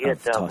out my that ear,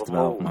 I've talked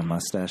devil. about, my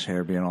mustache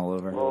hair being all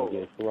over?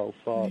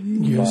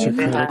 Use your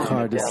credit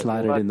card to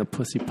slide it in the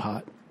pussy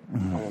pot.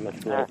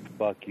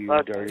 Fuck you,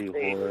 dirty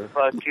whore.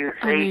 Fuck you,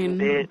 Satan,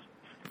 bitch.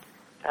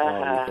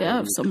 Yeah,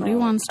 if somebody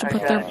wants to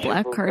put their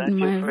black card in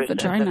my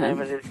vagina,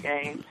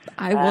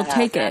 I will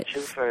take it.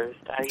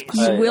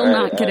 You will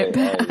not get it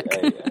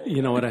back.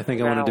 You know what? I think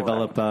I want to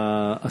develop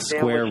a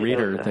square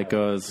reader that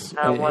goes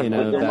in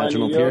a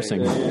vaginal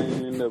piercing.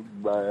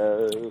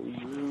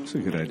 That's a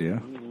good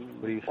idea.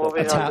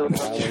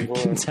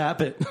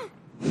 Tap it.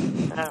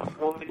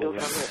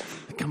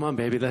 Come on,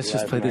 baby. Let's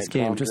just play this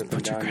game. Just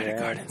put your credit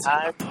card in.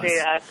 I say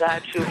I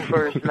got you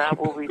first, not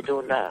what we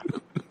do now.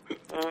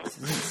 This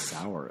isn't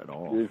sour at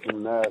all.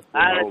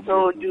 I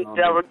told you,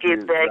 devil,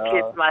 get back,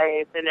 kiss my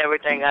ass and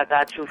everything. I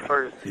got you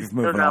first.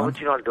 So now what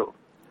you gonna do?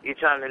 You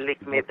trying to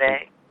lick me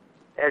back?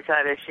 That's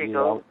how that shit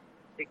goes.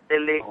 Lick the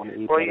lick.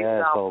 Boy, you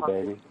sound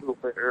fucking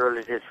stupid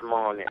early this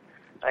morning.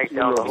 Like This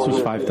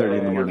was 5:30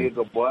 in the morning.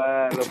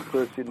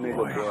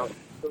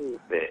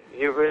 Stupid.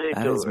 You really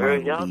That do. is my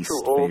Y'all least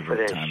too old for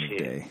favorite that time of shit.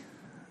 day.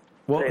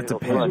 Well, it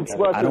depends.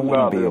 I don't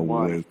want to be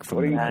awake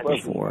from the night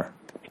before.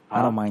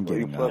 I don't mind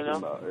getting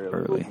up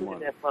early.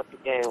 That fucking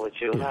game with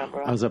you, huh,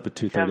 bro? I was up at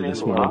 2:30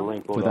 this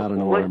morning without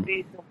an What alarm.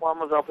 decent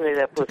woman gonna play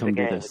that To pussy come do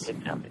game this. with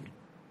you? Tell me.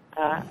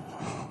 Huh?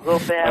 Go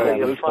bad with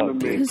your fucking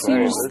Because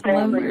you just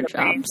love your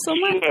job so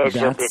much.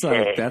 That's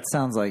like, that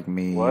sounds like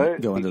me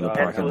going to the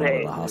parking lot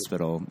with a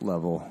hospital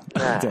level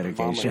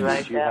dedication.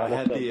 I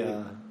had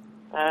the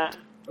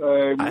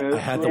I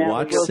had the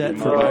watch set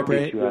for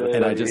vibrate,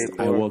 and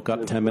I woke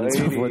up 10 minutes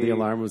before the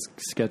alarm was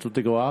scheduled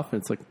to go off,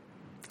 and it's like,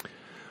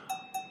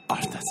 oh,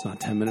 that's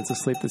not 10 minutes of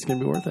sleep that's going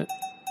to be worth it.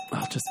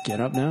 I'll just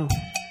get up now.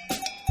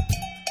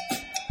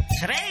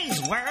 Today's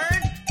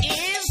word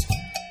is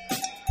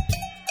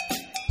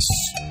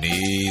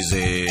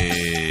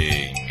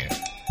sneezing.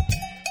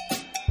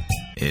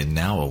 And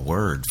now a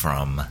word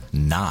from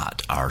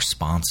not our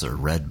sponsor,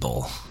 Red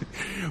Bull.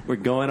 We're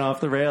going off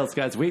the rails,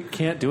 guys. We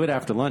can't do it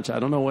after lunch. I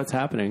don't know what's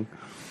happening.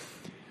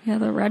 Yeah,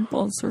 the Red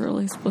Bulls are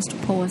really supposed to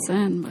pull us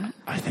in, but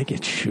I think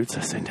it shoots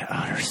us into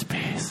outer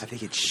space. I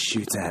think it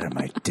shoots out of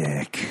my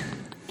dick.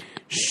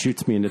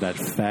 Shoots me into that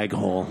fag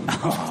hole.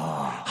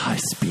 Oh, high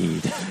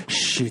speed.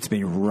 Shoots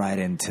me right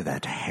into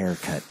that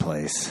haircut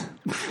place.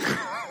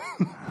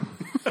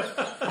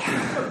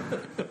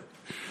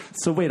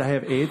 So wait, I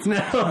have AIDS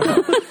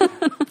now?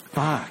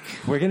 Fuck.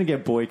 We're going to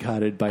get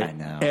boycotted by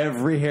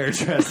every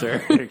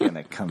hairdresser. They're going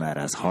to come at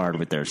us hard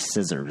with their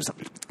scissors.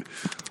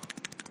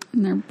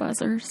 and they're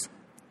buzzers.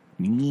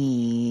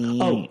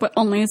 Oh, but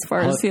only as far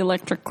as the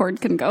electric cord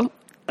can go.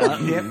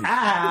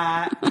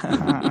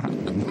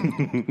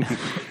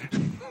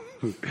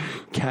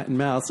 Cat and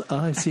mouse. Oh,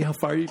 I see how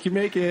far you can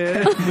make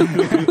it.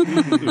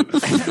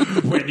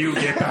 When you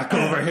get back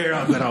over here,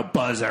 I'm going to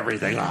buzz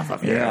everything off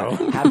of you. Yeah.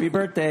 Happy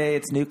birthday.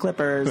 It's new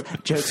clippers.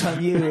 Joke's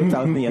on you. It's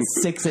only a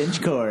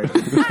 6-inch cord.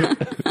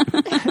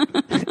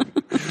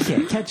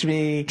 Can't catch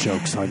me.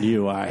 Joke's on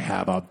you. I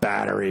have a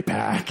battery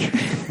pack.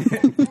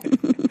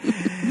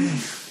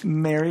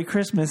 Merry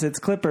Christmas. It's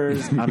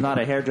clippers. I'm not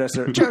a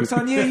hairdresser. Joke's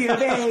on you, you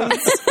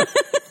babes.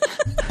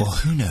 Well,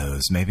 who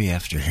knows? Maybe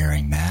after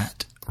hearing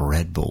that,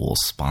 Red Bull will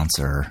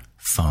sponsor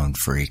Phone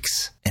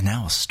Freaks. And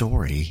now a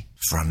story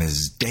from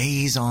his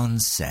days on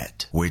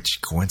set,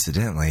 which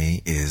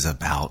coincidentally is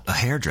about a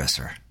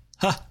hairdresser.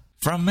 Huh,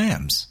 from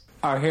Mams.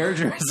 Our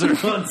hairdresser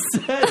on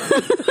set.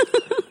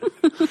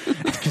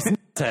 Because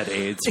had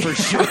AIDS, for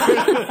sure.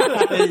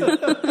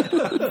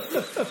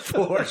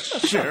 For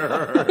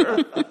sure.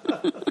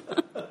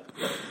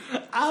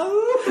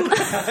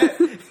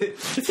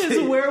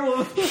 His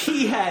werewolf.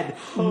 He had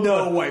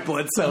no white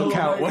blood cell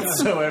count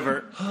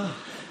whatsoever.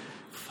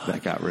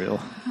 That got real.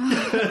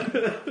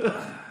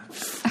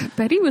 I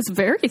bet he was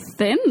very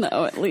thin,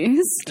 though, at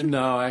least.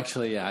 No,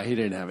 actually, yeah, he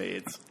didn't have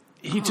AIDS.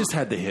 He just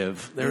had the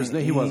HIV.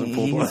 He wasn't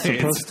full He blood was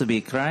supposed to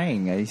be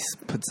crying. I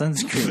put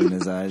sunscreen in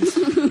his eyes.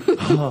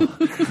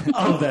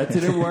 Oh, that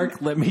didn't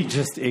work. Let me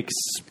just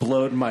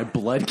explode my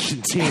blood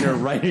container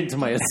right into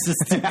my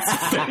assistant's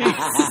face.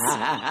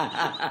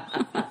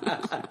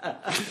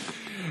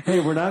 Hey,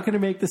 we're not going to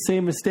make the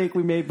same mistake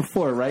we made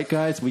before, right,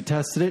 guys? We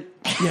tested it.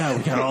 Yeah,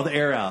 we got all the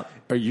air out.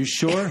 Are you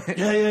sure?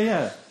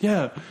 Yeah.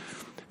 There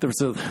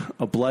was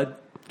a blood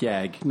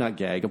gag, not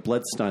gag, a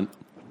blood stunt.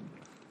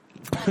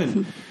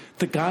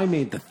 The guy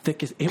made the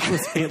thickest.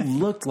 It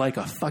looked like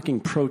a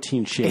fucking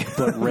protein shake,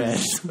 but red.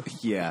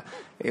 Yeah,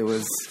 it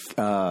was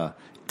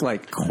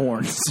like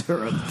corn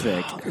syrup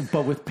thick,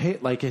 but with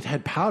like it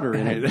had powder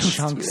in it.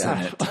 Chunks in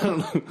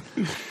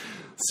it.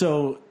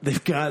 So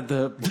they've got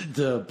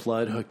the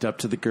blood hooked up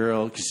to the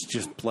girl.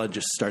 Blood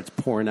just starts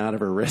pouring out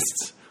of her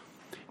wrists,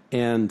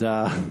 and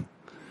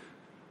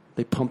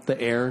they pump the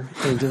air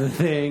into the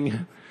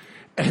thing.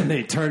 And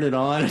they turn it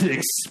on, and it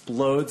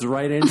explodes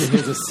right into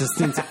his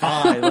assistant's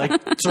eye,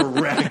 like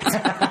direct.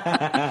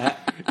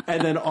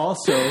 And then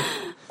also,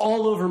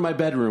 all over my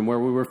bedroom where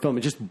we were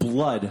filming, just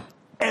blood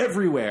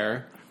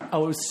everywhere.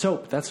 Oh, it was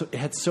soap. It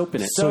had soap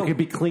in it, so it could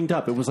be cleaned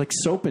up. It was like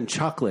soap and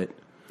chocolate.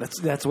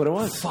 That's what it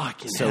was.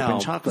 Fucking soap hell.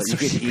 and chocolate. You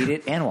could eat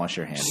it and wash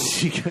your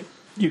hands.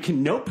 You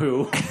can no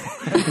poo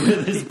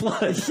with his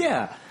blood.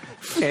 Yeah.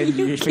 And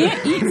you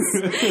can't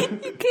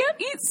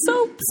eat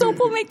soap. Soap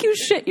will make you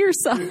shit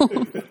yourself.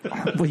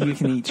 Well, you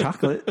can eat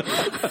chocolate.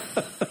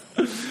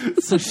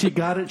 So she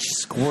got it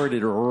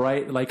squirted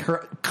right, like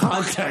her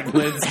contact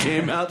lens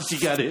came out. She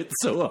got hit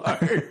so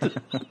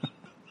hard.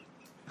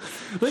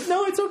 Like,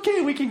 no, it's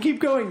okay. We can keep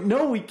going.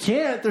 No, we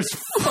can't. There's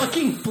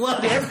fucking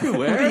blood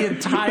everywhere. The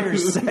entire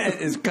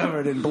set is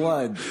covered in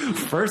blood.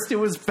 First it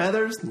was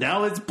feathers.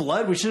 Now it's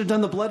blood. We should have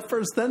done the blood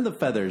first, then the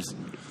feathers.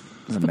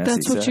 But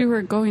that's what you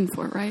were going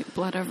for, right?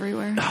 Blood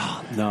everywhere?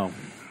 Oh, no.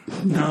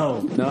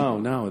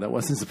 No. That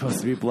wasn't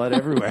supposed to be blood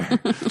everywhere.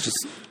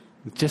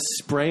 Just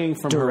spraying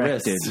from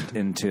directed her wrist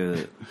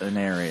into an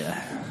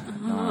area.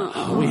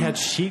 We had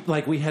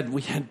we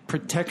had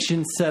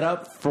protection set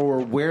up for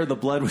where the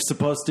blood was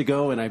supposed to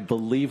go, and I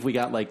believe we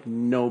got like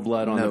no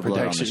blood on the protection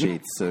blood on the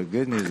sheets. So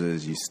good news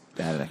is you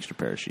had an extra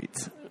pair of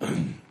sheets.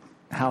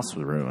 House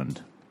was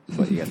ruined,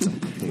 but you got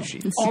some new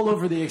sheets all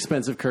over the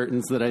expensive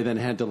curtains that I then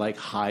had to like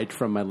hide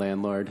from my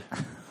landlord.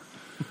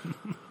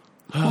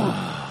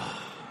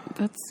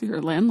 That's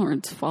your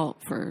landlord's fault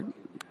for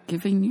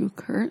giving you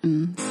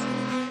curtains.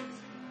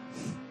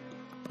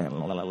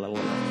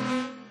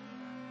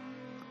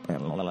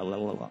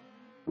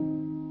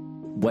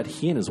 What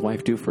he and his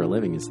wife do for a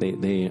living is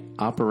they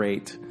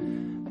operate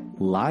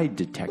lie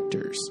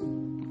detectors,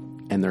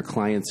 and their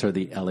clients are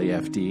the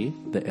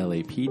LAFD, the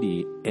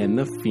LAPD, and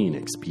the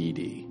Phoenix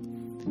PD.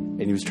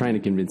 And he was trying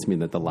to convince me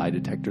that the lie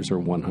detectors are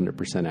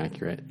 100%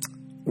 accurate.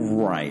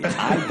 Right.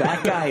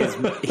 That guy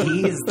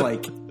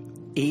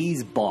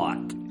he's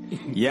bought.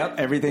 Yep,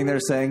 everything they're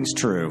saying is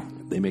true.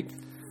 They make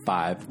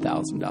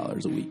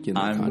 $5,000 a week in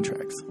their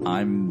contracts.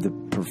 I'm the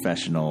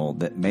professional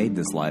that made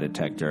this lie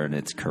detector, and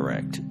it's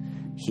correct.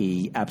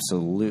 He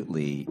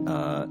absolutely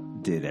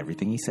did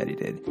everything he said he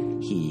did.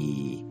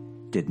 He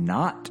did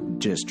not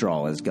just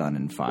draw his gun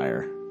and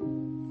fire.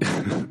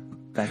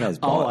 That guy's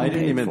bought. Oh, I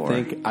didn't even for.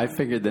 think. I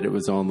figured that it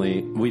was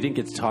only. We didn't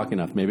get to talk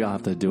enough. Maybe I'll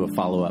have to do a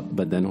follow up,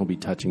 but then he'll be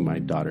touching my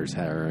daughter's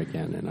hair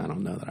again, and I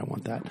don't know that I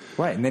want that.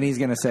 Right, and then he's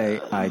going to say,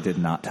 "I did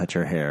not touch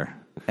her hair,"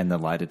 and the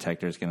lie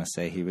detector is going to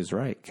say he was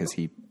right because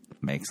he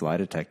makes lie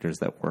detectors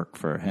that work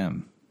for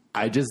him.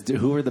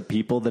 Who are the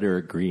people that are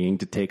agreeing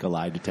to take a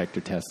lie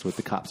detector test with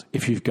the cops?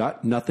 If you've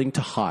got nothing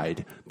to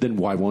hide, then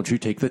why won't you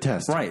take the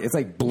test? Right. It's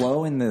like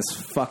blowing this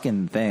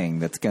fucking thing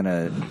that's going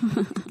to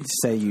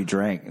say you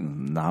drank.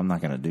 No, I'm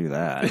not going to do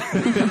that.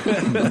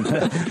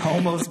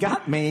 Almost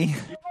got me.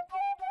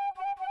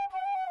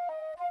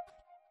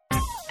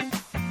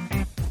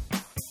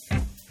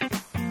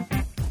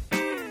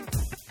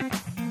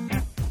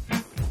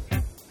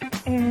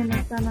 And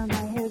the sun on my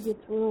head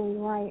gets really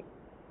white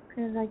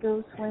because I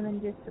go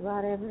swimming just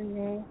about every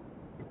day.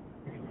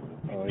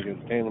 Oh, you go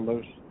tanning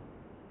boots?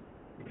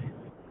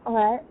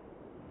 What?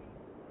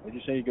 What'd you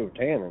say you go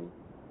tanning?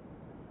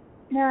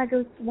 No, I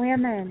go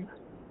swimming.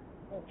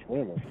 Oh,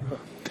 swimming.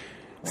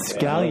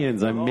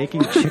 Scallions, I'm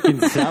making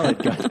chicken salad,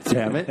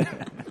 goddammit.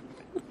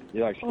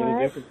 You like skinny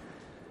dipping?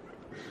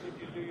 Did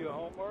you do your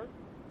homework?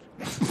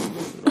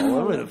 All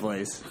over the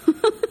place.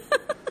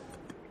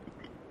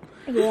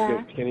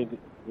 Yeah.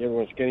 You ever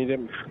went skinny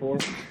dipping before?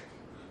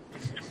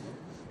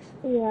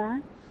 Yeah.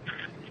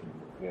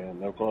 Yeah,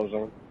 no clothes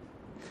on?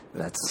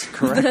 That's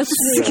correct. That's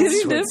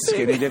skinny dipping.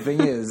 Skinny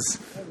dipping is.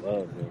 I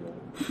love doing that.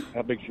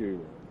 How big's your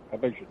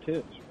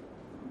tits?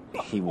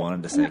 He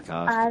wanted to say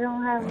cock. I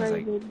don't have I was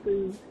very like, big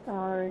boobs.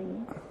 Sorry.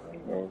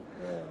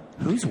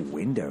 whose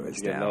window is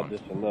You're down? not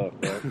just enough,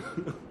 right?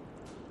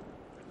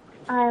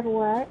 I have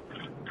what?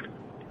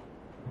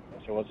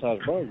 So what size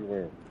bra you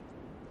wearing?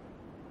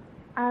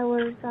 I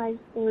wear size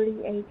 40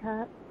 A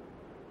cup.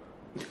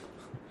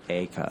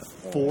 A cup.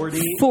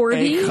 40?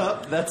 40? A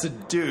cup? That's a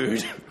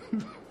dude.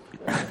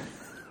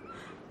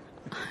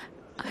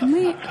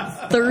 I'm like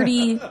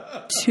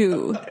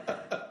 32.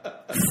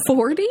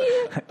 40?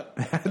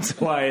 That's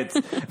why it's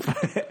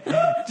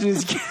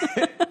just.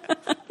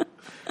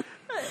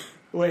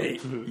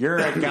 Wait, you're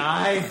a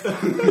guy?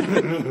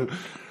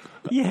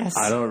 Yes.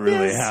 I don't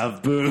really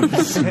have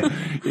boobs.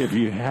 If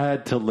you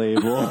had to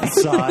label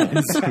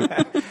size.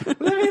 Let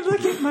me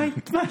look at my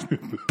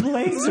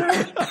blazer.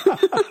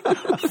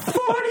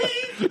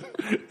 40.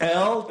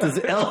 L? Does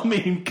L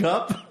mean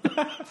cup?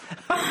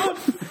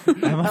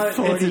 I'm a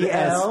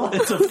 40L.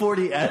 It's a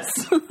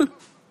 40S.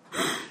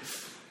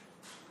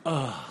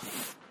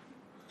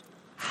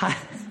 Hi,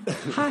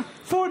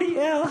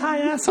 40L, hi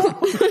asshole.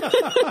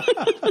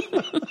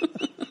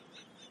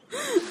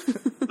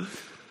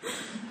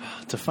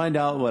 To find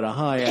out what a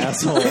high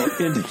asshole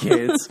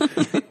indicates,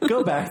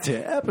 go back to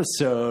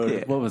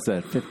episode, what was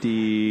that,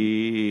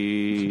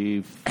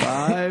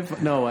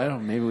 55? No, I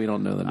don't, maybe we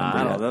don't know the number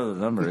I yet. don't know the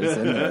number. It's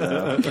in there,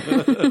 though.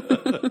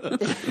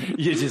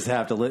 You just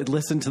have to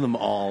listen to them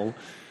all.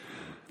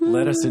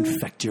 Let us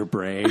infect your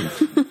brain.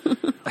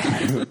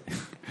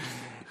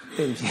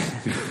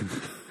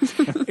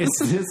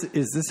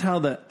 Is this how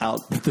the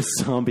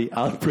zombie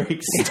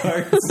outbreak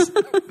starts?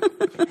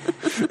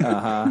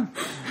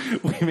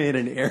 We made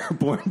an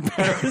airborne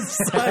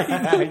parasite.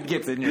 It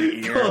gets in your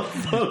ear.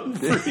 Phone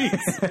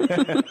freeze.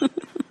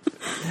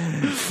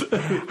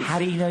 How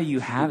do you know you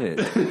have it?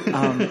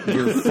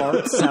 Your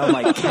farts sound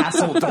like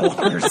castle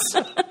doors.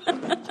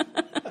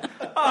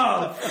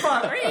 Oh,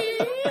 fuck.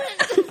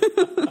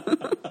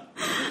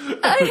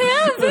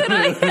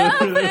 I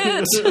have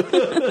it.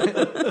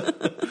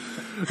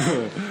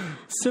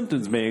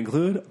 Symptoms may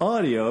include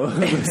audio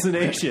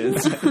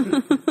hallucinations.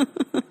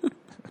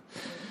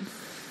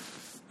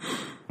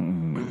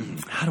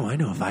 How do I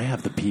know if I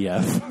have the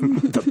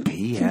PF? The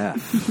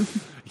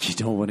PF. You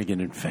don't want to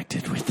get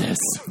infected with this.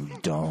 You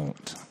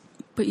don't.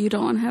 But you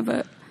don't have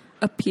a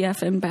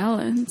PF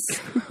imbalance.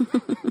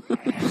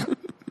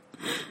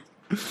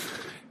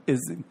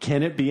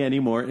 Can it be any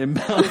more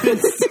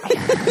imbalanced?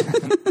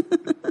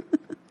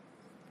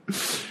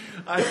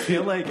 I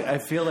feel like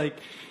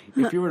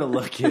if you were to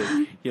look at,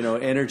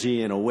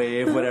 energy in a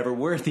wave, whatever,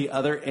 we're at the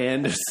other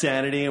end of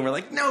sanity and we're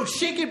like, no,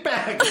 shake it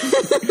back.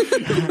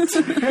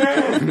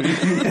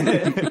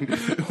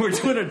 We're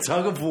doing a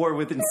tug of war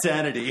with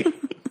insanity.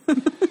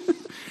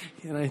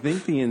 And I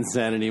think the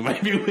insanity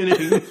might be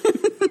winning.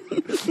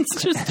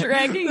 It's just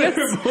dragging us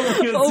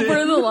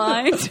over the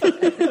line.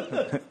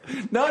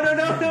 No,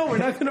 we're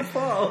not going to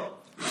fall.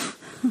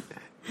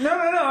 No,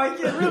 I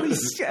get really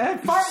I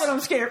fart when I'm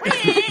scared.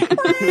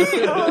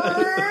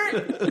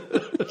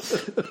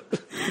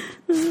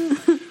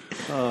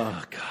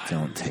 Oh, God.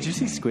 Don't take Did you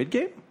see Squid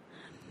Game?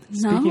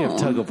 No. Speaking of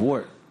tug of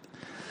war.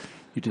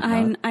 You did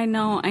not? I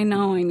know I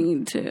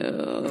need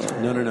to.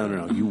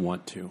 No. You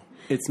want to.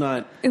 It's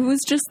not. It was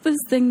just this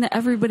thing that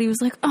everybody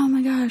was like, oh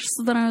my gosh.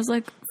 So then I was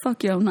like,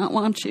 fuck you, I'm not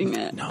watching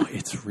it. No,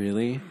 it's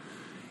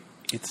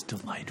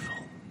delightful.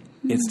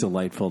 It's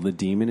delightful. The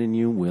demon in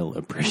you will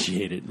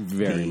appreciate it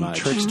very much.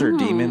 Trickster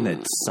demon that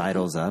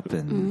sidles up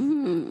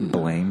and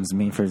blames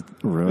me for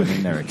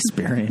ruining their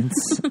experience.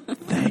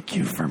 Thank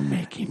you for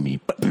making me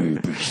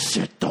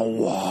babysit the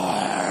war.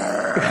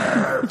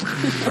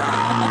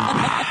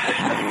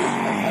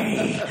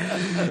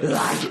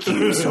 Like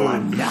you, so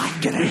I'm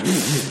not gonna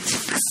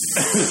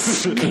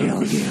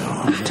kill you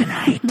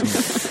tonight.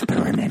 But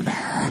remember,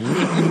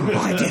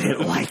 I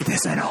didn't like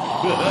this at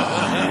all.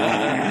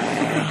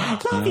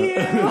 Love you.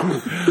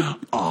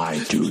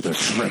 I do the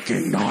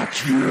tricking,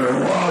 not you.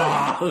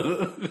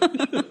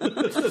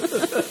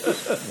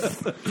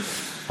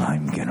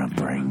 I'm gonna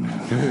bring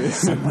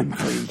someone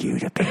for you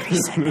to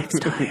babysit next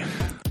time.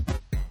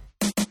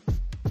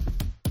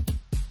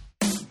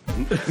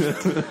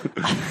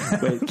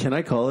 Wait, can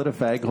I call it a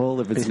fag hole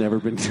if it's never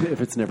been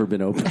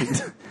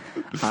opened?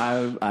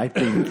 I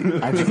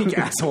think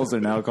assholes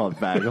are now called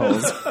fag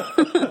holes.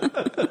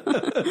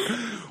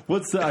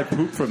 What's that? I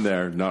poop from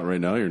there. Not right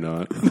now. You're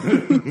not.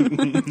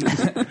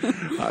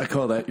 I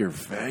call that your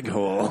fag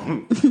hole.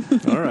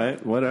 All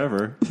right,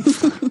 whatever.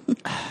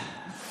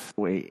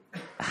 Wait,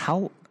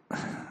 how?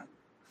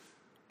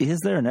 Is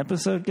there an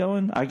episode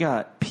going? I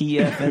got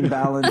PF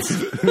imbalance.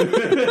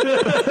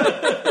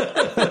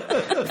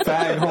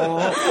 Fag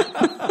hole.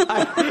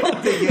 I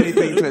don't think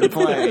anything's been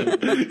playing.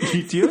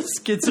 Do you have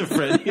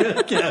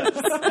schizophrenia,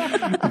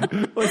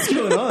 Kev? What's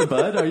going on,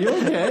 bud? Are you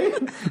okay?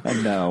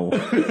 No.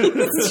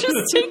 It's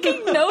just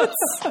taking notes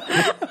on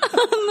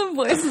the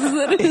voices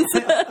that he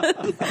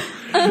said.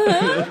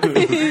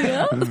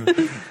 Yeah.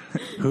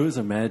 Who's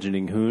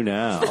imagining who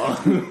now?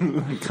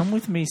 Come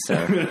with me,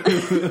 sir.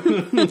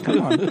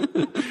 Come on.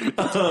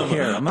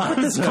 Here, I'm going to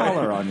put this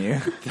collar on you.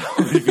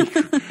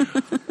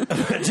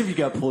 Imagine if you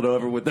got pulled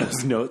over with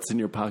those notes in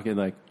your pocket,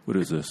 like, what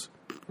is this?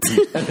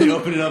 And they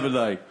open it up and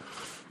like,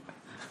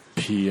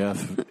 PF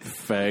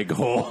fag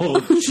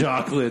hole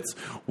chocolates.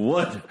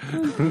 What?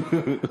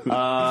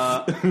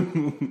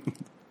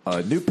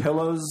 New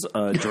pillows,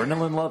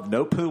 adrenaline love,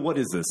 no poo. What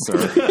is this, sir?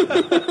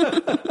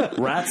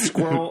 Rat,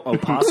 squirrel,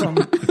 opossum,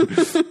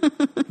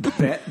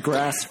 bet,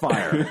 grass,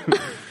 fire,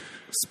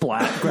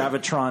 splat,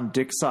 gravitron,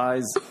 dick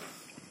size.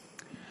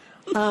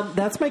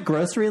 That's my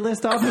grocery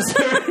list,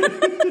 officer.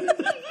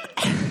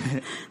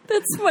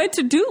 That's my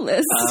to-do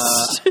list.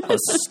 A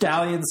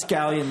stallion,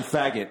 scallion,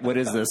 faggot. What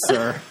is this,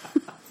 sir?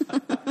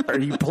 Are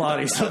you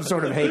plotting some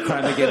sort of hate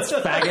crime against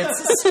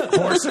faggots,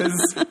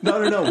 horses? No.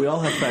 We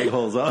all have fag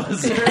holes,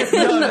 officer.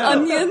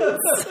 Onions.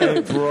 Hey,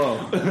 bro.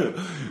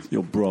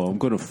 Yo, bro, I'm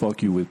going to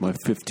fuck you with my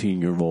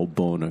 15-year-old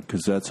boner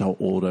because that's how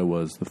old I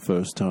was the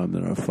first time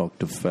that I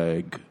fucked a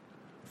fag.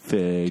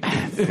 Faggot.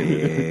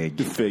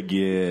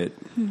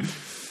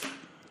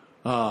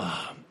 All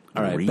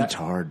right.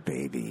 Retard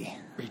baby.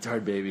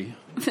 Retard baby.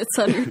 It's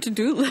on your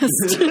to-do list.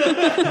 Is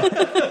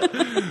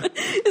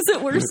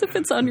it worse if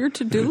it's on your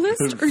to-do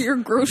list or your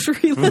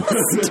grocery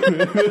list?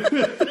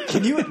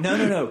 Can you?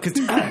 No. Because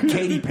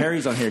Katy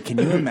Perry's on here. Can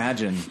you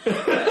imagine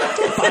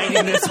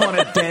finding this on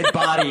a dead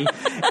body,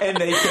 and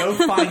they go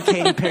find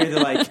Katy Perry? They're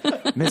like,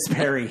 Miss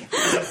Perry,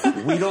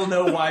 we don't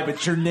know why,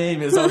 but your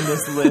name is on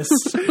this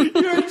list.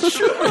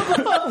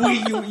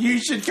 You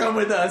should come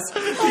with us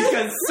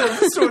because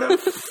some sort of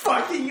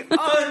fucking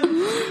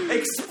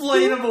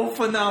unexplainable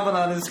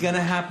phenomenon is going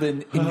to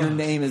happen, and your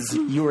name is,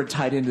 you are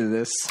tied into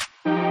this.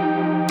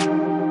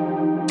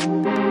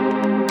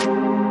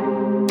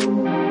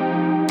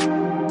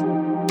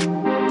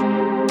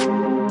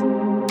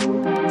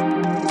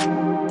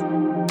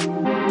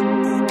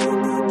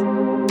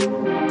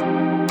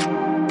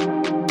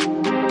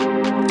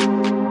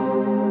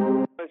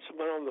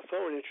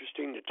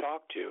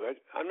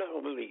 I'm not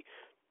really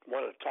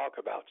want to talk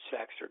about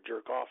sex or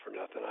jerk off or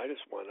nothing. I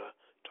just want to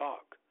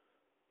talk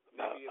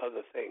about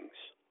other things.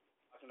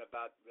 Talking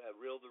about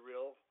reel to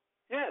reel?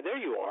 Yeah, there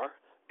you are.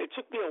 It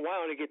took me a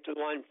while to get to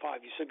line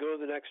 5. You said go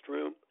to the next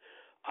room.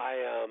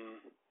 I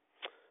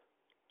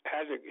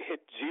had to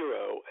hit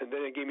 0, and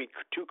then it gave me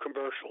 2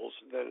 commercials.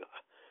 Then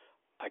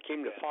I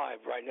came to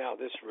 5 right now,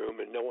 this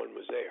room, and no one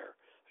was there.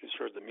 I just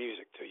heard the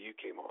music till you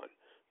came on.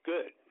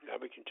 Good. Now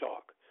we can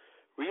talk.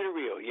 Reel to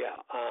reel, yeah.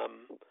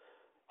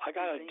 I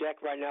got a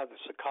deck right now, the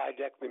Sakai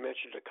deck. We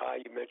mentioned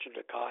Akai. You mentioned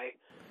Akai.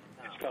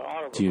 It's got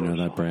auto. Do you know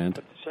that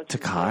brand?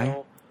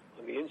 Takai?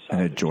 I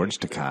know George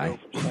Takai.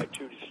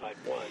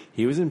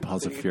 He was in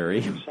Paws of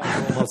Fury.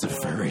 Paws of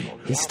Fury.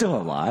 He's still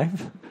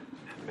alive?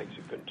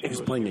 He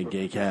was playing a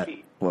gay cat.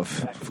 Well,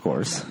 of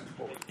course.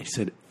 He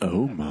said,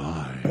 "Oh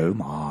my, oh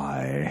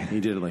my."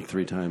 He did it like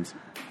 3 times.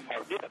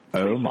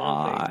 Oh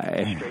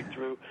my. Straight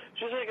through,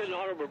 just like an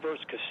auto reverse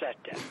cassette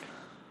deck.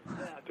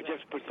 But you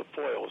have to put the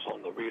foils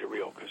on the reel to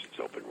reel because it's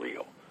open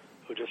reel.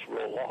 It'll just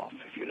roll off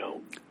if you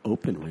don't.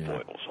 Open put reel.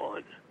 the foils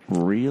on.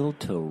 Reel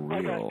to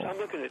reel. I'm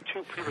looking at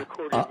 2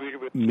 pre-recorded reel to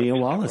reel. Mia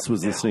Wallace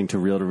was listening to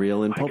Reel to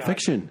Reel in Pulp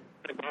Fiction.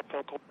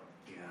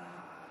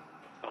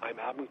 I'm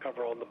album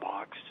cover on the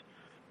box,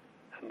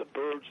 and the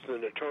Birds, the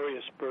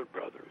Notorious Bird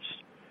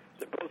Brothers.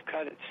 They're both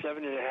cut at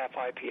 7.5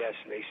 IPS,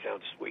 and they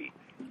sound sweet.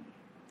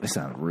 They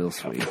sound real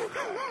sweet. This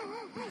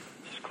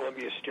is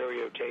Columbia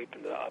stereo tape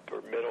in the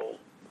upper middle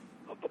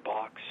of the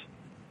box.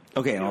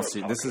 Okay, and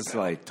also this is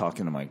like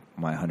talking to my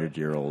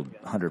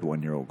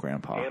 101-year-old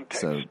grandpa.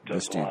 So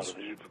this dude's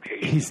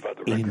he's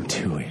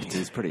into it.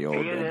 He's pretty old.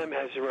 A&M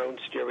has their own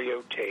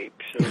stereo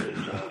tape. So there's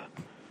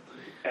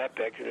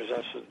Epic, and there's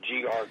also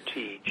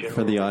GRT.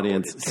 For the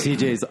audience,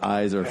 CJ's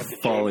eyes are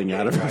falling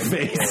out of her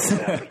face.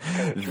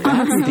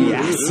 That's the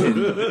acid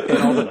and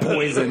all the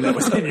poison that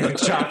was in your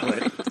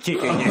chocolate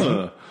kicking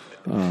in.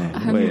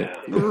 I'm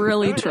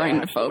really trying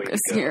to focus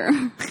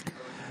here.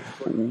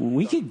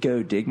 We could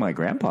go dig my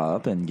grandpa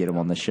up and get him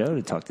on the show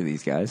to talk to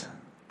these guys.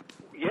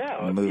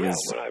 Yeah, move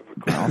his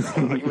mouth.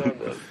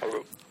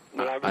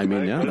 I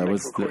mean, yeah, that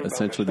was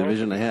essentially the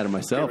vision I had of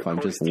myself. I'm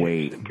just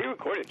wait.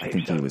 I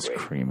think he was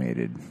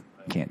cremated.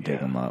 Can't dig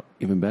him up.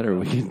 Even better,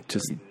 we can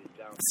just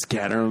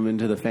scatter him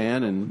into the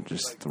fan and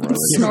just throw it.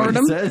 Snort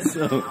him.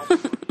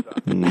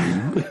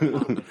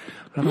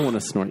 I don't want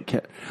to snort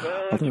cat.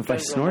 Although if I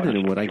snorted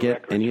him, would I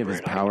get any of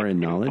his power and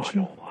knowledge?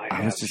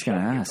 I was just going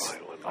to ask.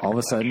 All of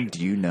a sudden,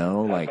 do you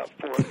know like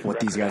what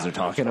these guys are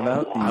talking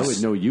about? I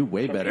would know you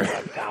way better.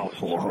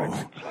 Whoa.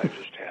 I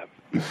just have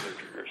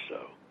 100 or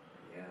so.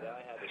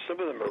 Some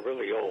of them are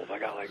really old. I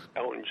got like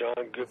Elton John,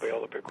 Good Bay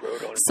Olympic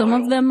Road on. Some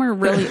of them are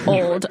really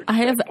old. I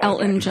have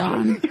Elton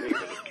John.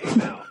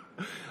 I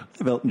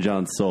have Elton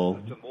John's soul.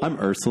 I'm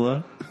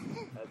Ursula. I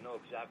know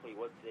exactly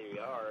what they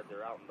are.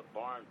 They're out in the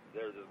barn.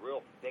 They're the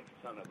real thick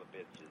son of a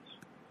bitches.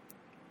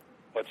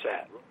 What's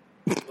that?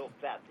 Real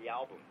fat, the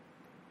album.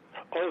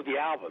 Oh, the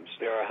albums.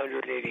 They're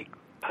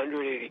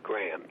 180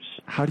 grams.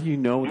 How do you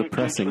know the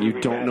pressing?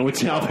 You don't know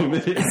which album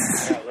it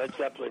is. Led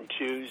Zeppelin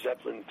 2,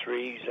 Zeppelin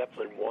 3,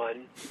 Zeppelin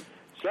 1.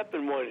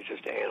 Zeppelin 1 is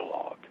just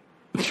analog.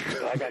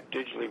 So I got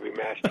digitally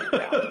remastered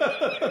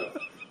albums too.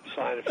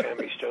 Sign of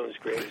Family Stone's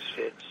greatest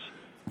hits.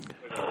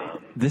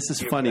 This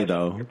is funny,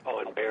 though. Paul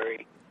and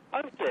Barry.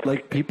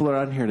 Like, people are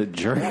on here to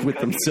jerk with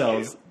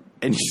themselves,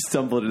 and you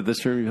stumble into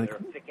this room, you're like,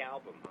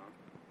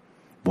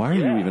 why are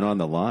you even on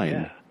the line?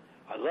 Yeah.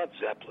 I love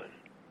Zeppelin.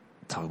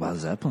 Talk about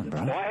Zeppelin,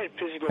 bro. Well, I had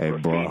physical Hey,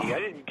 bro. graffiti. I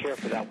didn't care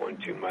for that one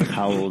too much.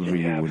 How old were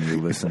you when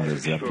you listened to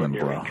Zeppelin,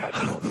 bro?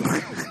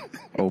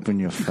 Open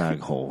your fag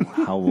hole.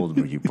 How old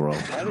were you, bro?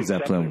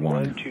 Zeppelin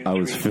 1. I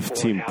was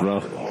 15,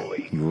 bro.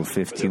 You were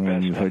 15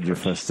 when you heard your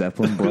first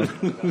Zeppelin, bro? I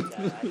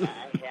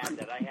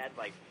had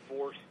like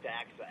 4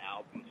 stacks of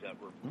albums that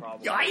were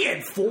probably... I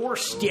had 4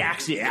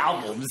 stacks of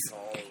albums.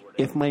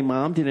 If my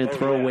mom didn't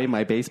throw away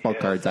my baseball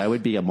cards, I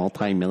would be a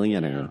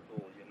multi-millionaire.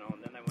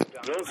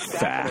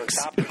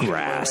 Facts.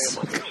 Grass.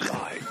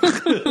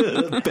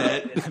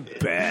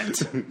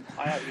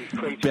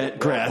 Bet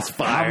grass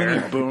fire. How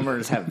many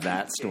boomers have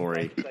that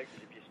story?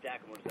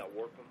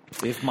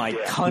 If my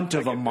cunt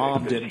of a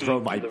mom didn't throw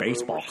my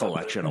baseball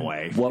collection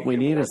away. What we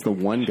need is the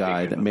one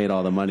guy that made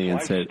all the money and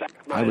said,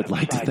 I would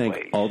like to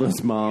thank all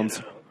those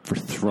moms for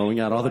throwing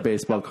out all the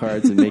baseball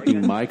cards and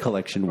making my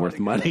collection worth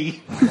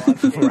money.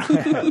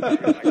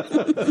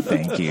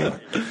 Thank you.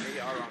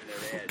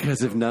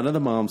 Because if none of the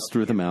moms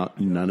threw them out,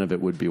 none of it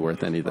would be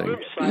worth anything.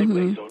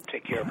 Sideways don't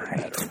take care of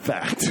that.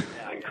 Fact.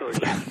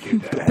 really have to do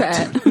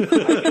that.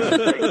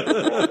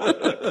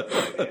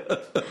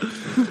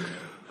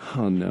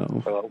 Oh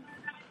no.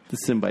 The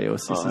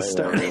symbiosis is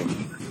starting.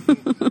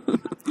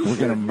 We're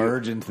going to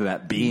merge into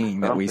that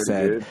being that we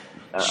said,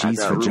 good.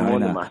 she's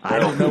vagina. I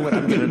don't know what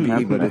I'm going to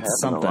be, but it's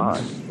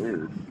something.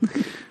 Weird.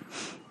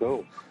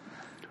 Cool.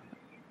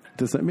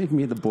 Does that make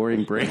me the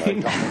boring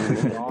brain?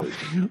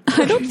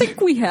 I don't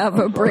think we have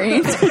a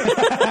brain. That's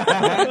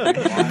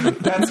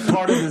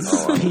part of this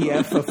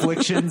PF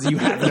afflictions. You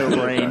have no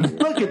brain.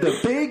 Look at the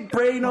big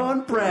brain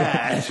on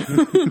Brad.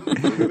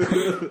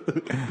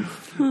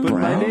 But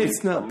my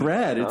name's not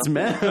Brad, it's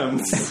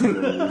Mams.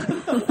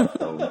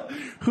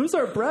 Who's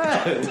our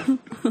Brad?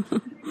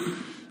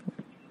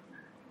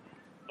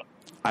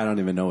 I don't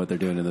even know what they're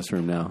doing in this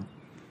room now.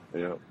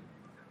 Yeah.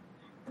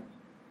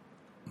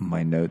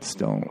 My notes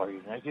don't. Are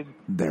you naked?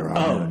 There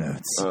are no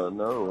notes.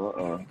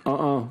 No.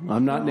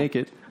 I'm not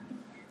naked.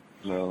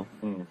 No.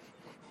 You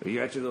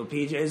got your little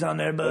PJs on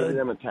there, Those bud?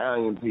 them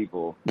Italian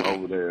people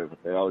over there,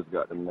 they always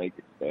got them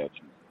naked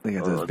statues. They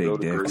got those big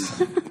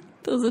dicks.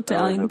 Those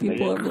Italian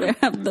people over there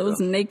have those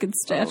naked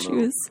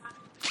statues.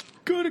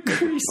 Go to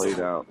Greece. Played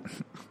out.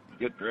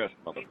 Get dressed,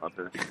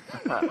 motherfucker.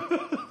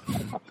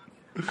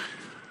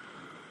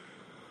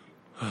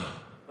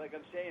 Like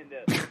I'm saying,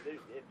 if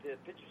the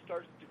picture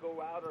starts to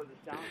go out or the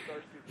sound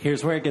starts to...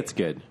 Here's where it gets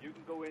good. You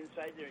can go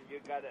inside there and you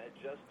got to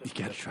adjust the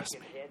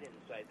fucking head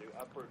inside there,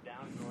 up or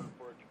down, in order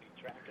for it to be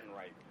tracking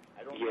right.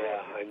 I don't know.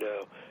 Yeah, I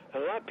know. A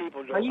lot of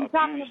people don't Are you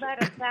talking abuse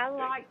about a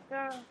satellite,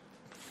 sir?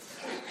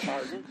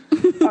 Pardon?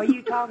 Are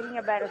you talking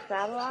about a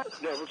satellite?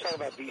 No, we're talking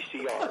about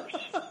VCRs.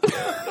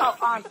 Oh,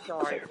 I'm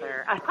sorry,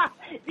 sir.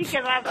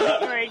 Because I was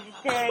getting ready to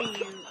tell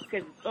you,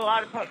 because a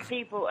lot of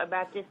people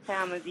about this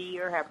time of the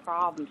year have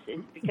problems.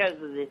 It's because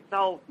of the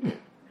solstice,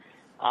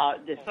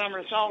 the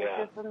summer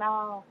solstice and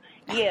all.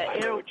 Yeah,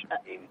 it'll...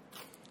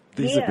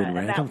 These have been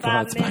random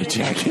thoughts by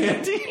Jack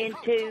Andy.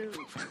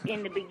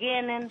 In the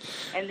beginning,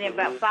 and then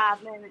about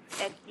 5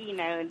 minutes, and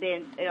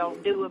then it'll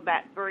do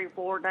about 3 or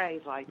 4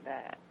 days like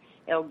that.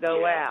 It'll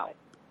go out,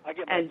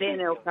 and then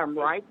it'll come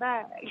right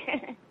back.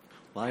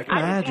 Like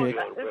magic.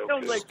 Just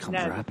don't let you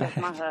know, because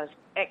my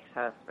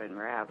ex-husband,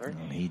 rather.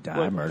 He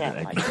died murdered.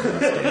 I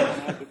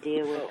had to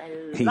deal with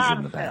a He's lot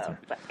in the of bathroom.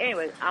 stuff. But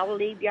anyway, I will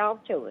leave y'all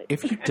to it.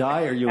 If you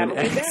die, are you an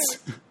ex?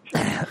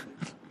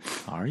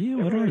 Are you?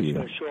 What are you?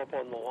 They'll show up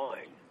on the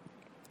line,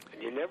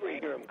 and you never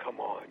hear them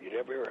come on. You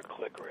never hear a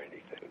click or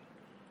anything.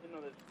 You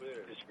know, that's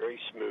weird. It's very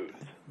smooth.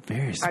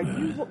 Very smooth. Are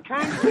you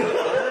trying to...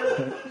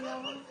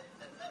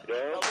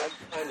 No, I'm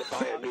trying to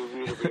buy a new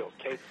reel-to-reel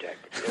tape deck,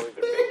 but you don't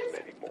even make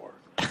them anymore.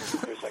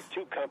 There's like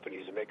 2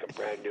 companies that make them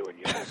brand new, and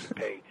you have to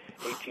pay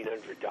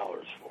 $1,800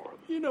 for them.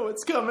 You know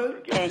it's coming.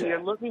 And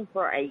you're looking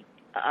for a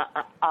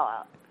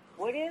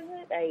what is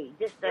it?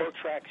 Just a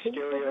 4-track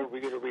stereo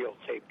reel-to-reel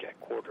tape deck,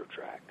 quarter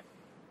track.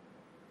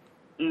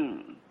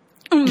 Right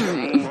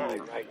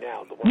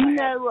now, the one You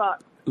I have. know,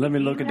 Let me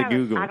look into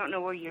Google. I don't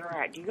know where you're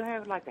at. Do you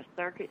have like a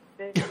Circuit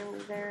City over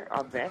there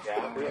or Best Yeah,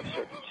 Buy? we have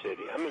Circuit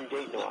City. I'm in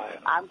Dayton, Ohio.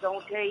 I'm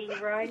going to tell you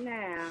right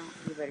now,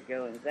 you better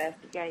go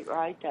investigate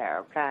right there,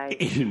 okay?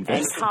 Investigate.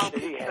 And talk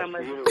City to has some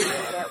of the reel-to-reel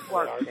people that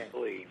work hard there. to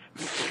believe.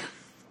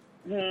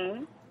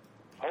 Hmm?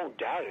 I don't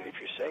doubt it if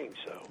you're saying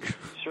so.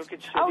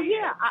 Circuit City. Oh,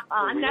 yeah, I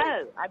for real.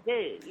 know. I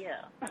do,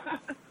 yeah.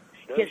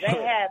 No Because they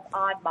shit. have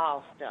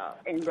oddball stuff.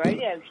 And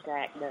Radio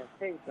Shack does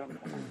too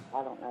sometimes.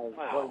 I don't know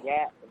where you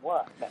at or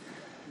what, but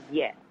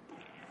yeah.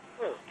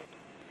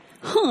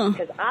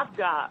 Because I've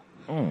got,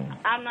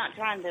 I'm not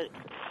trying to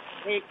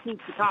keep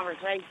the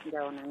conversation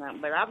going or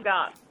nothing, but I've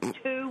got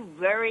 2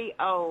 very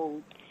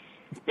old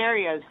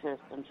stereo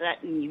systems that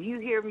if you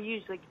hear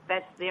music,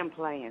 that's them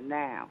playing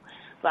now.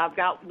 But I've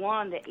got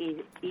one that is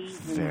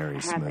even Very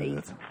has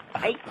smooth. a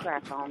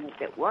 8-track on it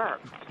that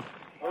works.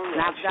 Oh,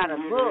 And I've got a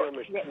reel-to-reel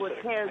book that will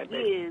machine.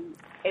 tell you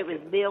it was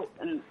built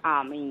in,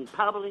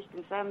 published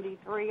in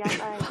 73, I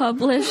think.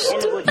 Published.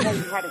 And it will tell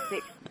you how to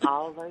fix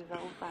all those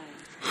old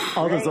things.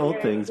 All those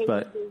old things,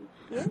 but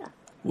Yeah.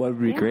 what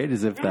would be great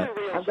is if that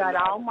I've got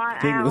all my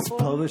thing was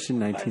albums. published in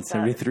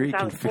 1973. You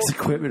can fix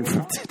equipment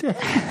from today.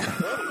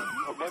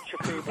 What's your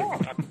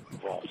favorite type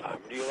of all time?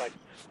 Do you like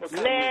what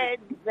kind Led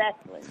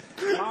Zeppelin.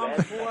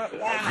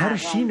 How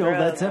does she know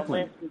Led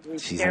Zeppelin?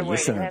 She's like,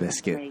 listen to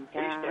Biscuit.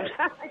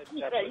 She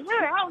said,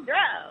 you're on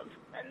drugs.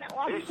 No,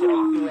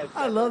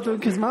 I loved them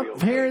because my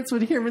parents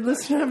would hear me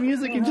listen to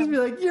music and just be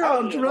like, "You're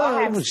on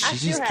drugs."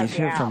 She just get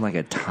here from like a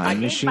I time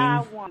did machine.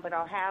 buy one, but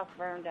our house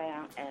burned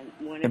down. And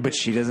But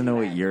she doesn't know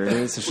what year it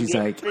is, so she's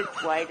like, you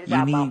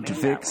need to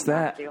fix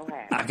that.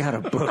 I got a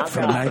book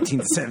from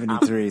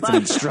 1973. It's an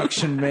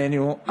instruction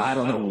manual. I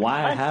don't know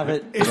why I have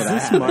it. Is but I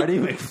this have Marty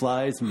it.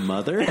 McFly's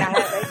mother?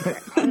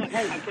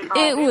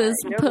 It was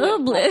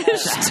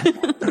published.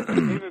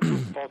 favorite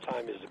group of all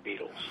time is the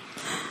Beatles?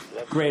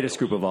 Greatest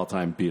group of all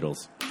time,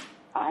 Beatles.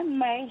 I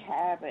may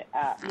have it.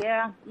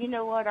 Yeah, you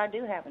know what? I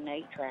do have an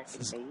 8-track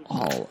of these.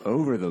 All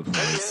over the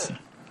place.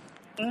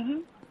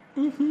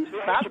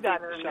 I've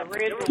got an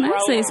original. Can I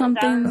say Rolling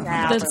something Stones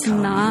album that's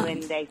not when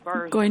they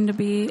first going to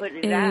be put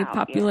it a out,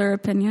 popular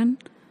opinion?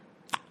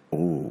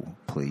 Oh,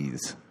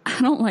 please. I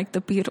don't like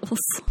the Beatles.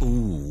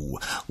 Ooh,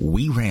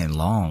 we ran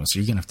long, so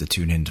you're going to have to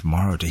tune in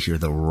tomorrow to hear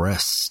the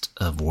rest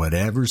of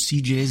whatever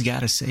CJ's got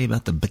to say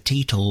about the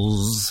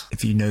potatoes.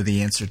 If you know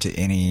the answer to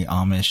any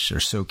Amish or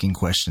soaking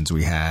questions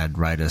we had,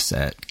 write us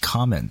at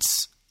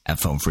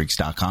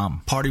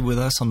comments@phonefreaks.com. Party with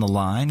us on the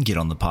line. Get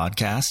on the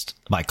podcast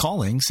by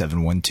calling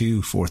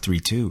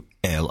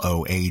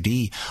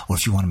 712-432-LOAD. Or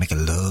if you want to make a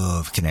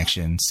love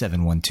connection,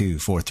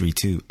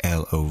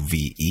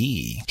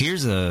 712-432-LOVE.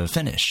 Here's a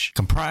finish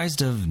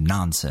comprised of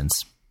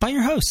nonsense by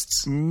your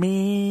hosts.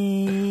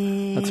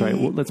 Me. That's right.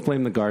 Well, let's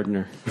blame the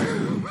gardener.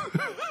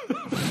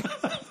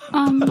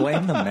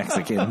 Blame the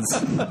Mexicans.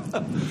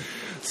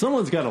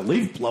 Someone's got a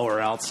leaf blower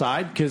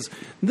outside because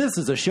this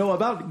is a show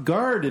about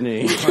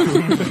gardening.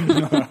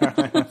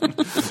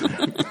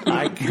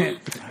 I can't.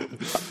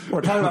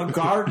 We're talking about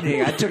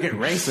gardening. I took it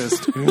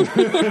racist.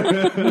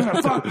 I'm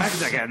gonna fuck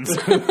Mexicans.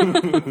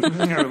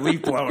 They're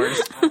leaf blowers.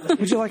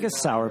 Would you like a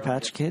Sour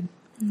Patch Kid?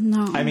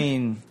 No. I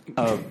mean,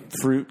 a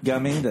fruit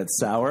gummy that's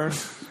sour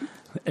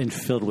and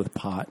filled with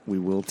pot. We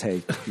will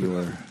take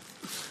your.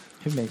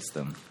 Who makes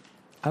them?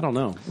 I don't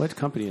know. What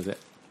company is it?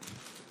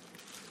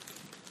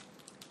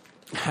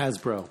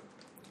 Hasbro.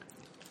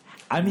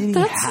 I'm eating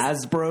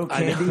Hasbro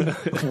candy.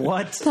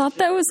 What? Thought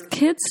that was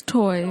kids'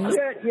 toys.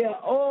 Yeah.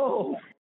 Oh.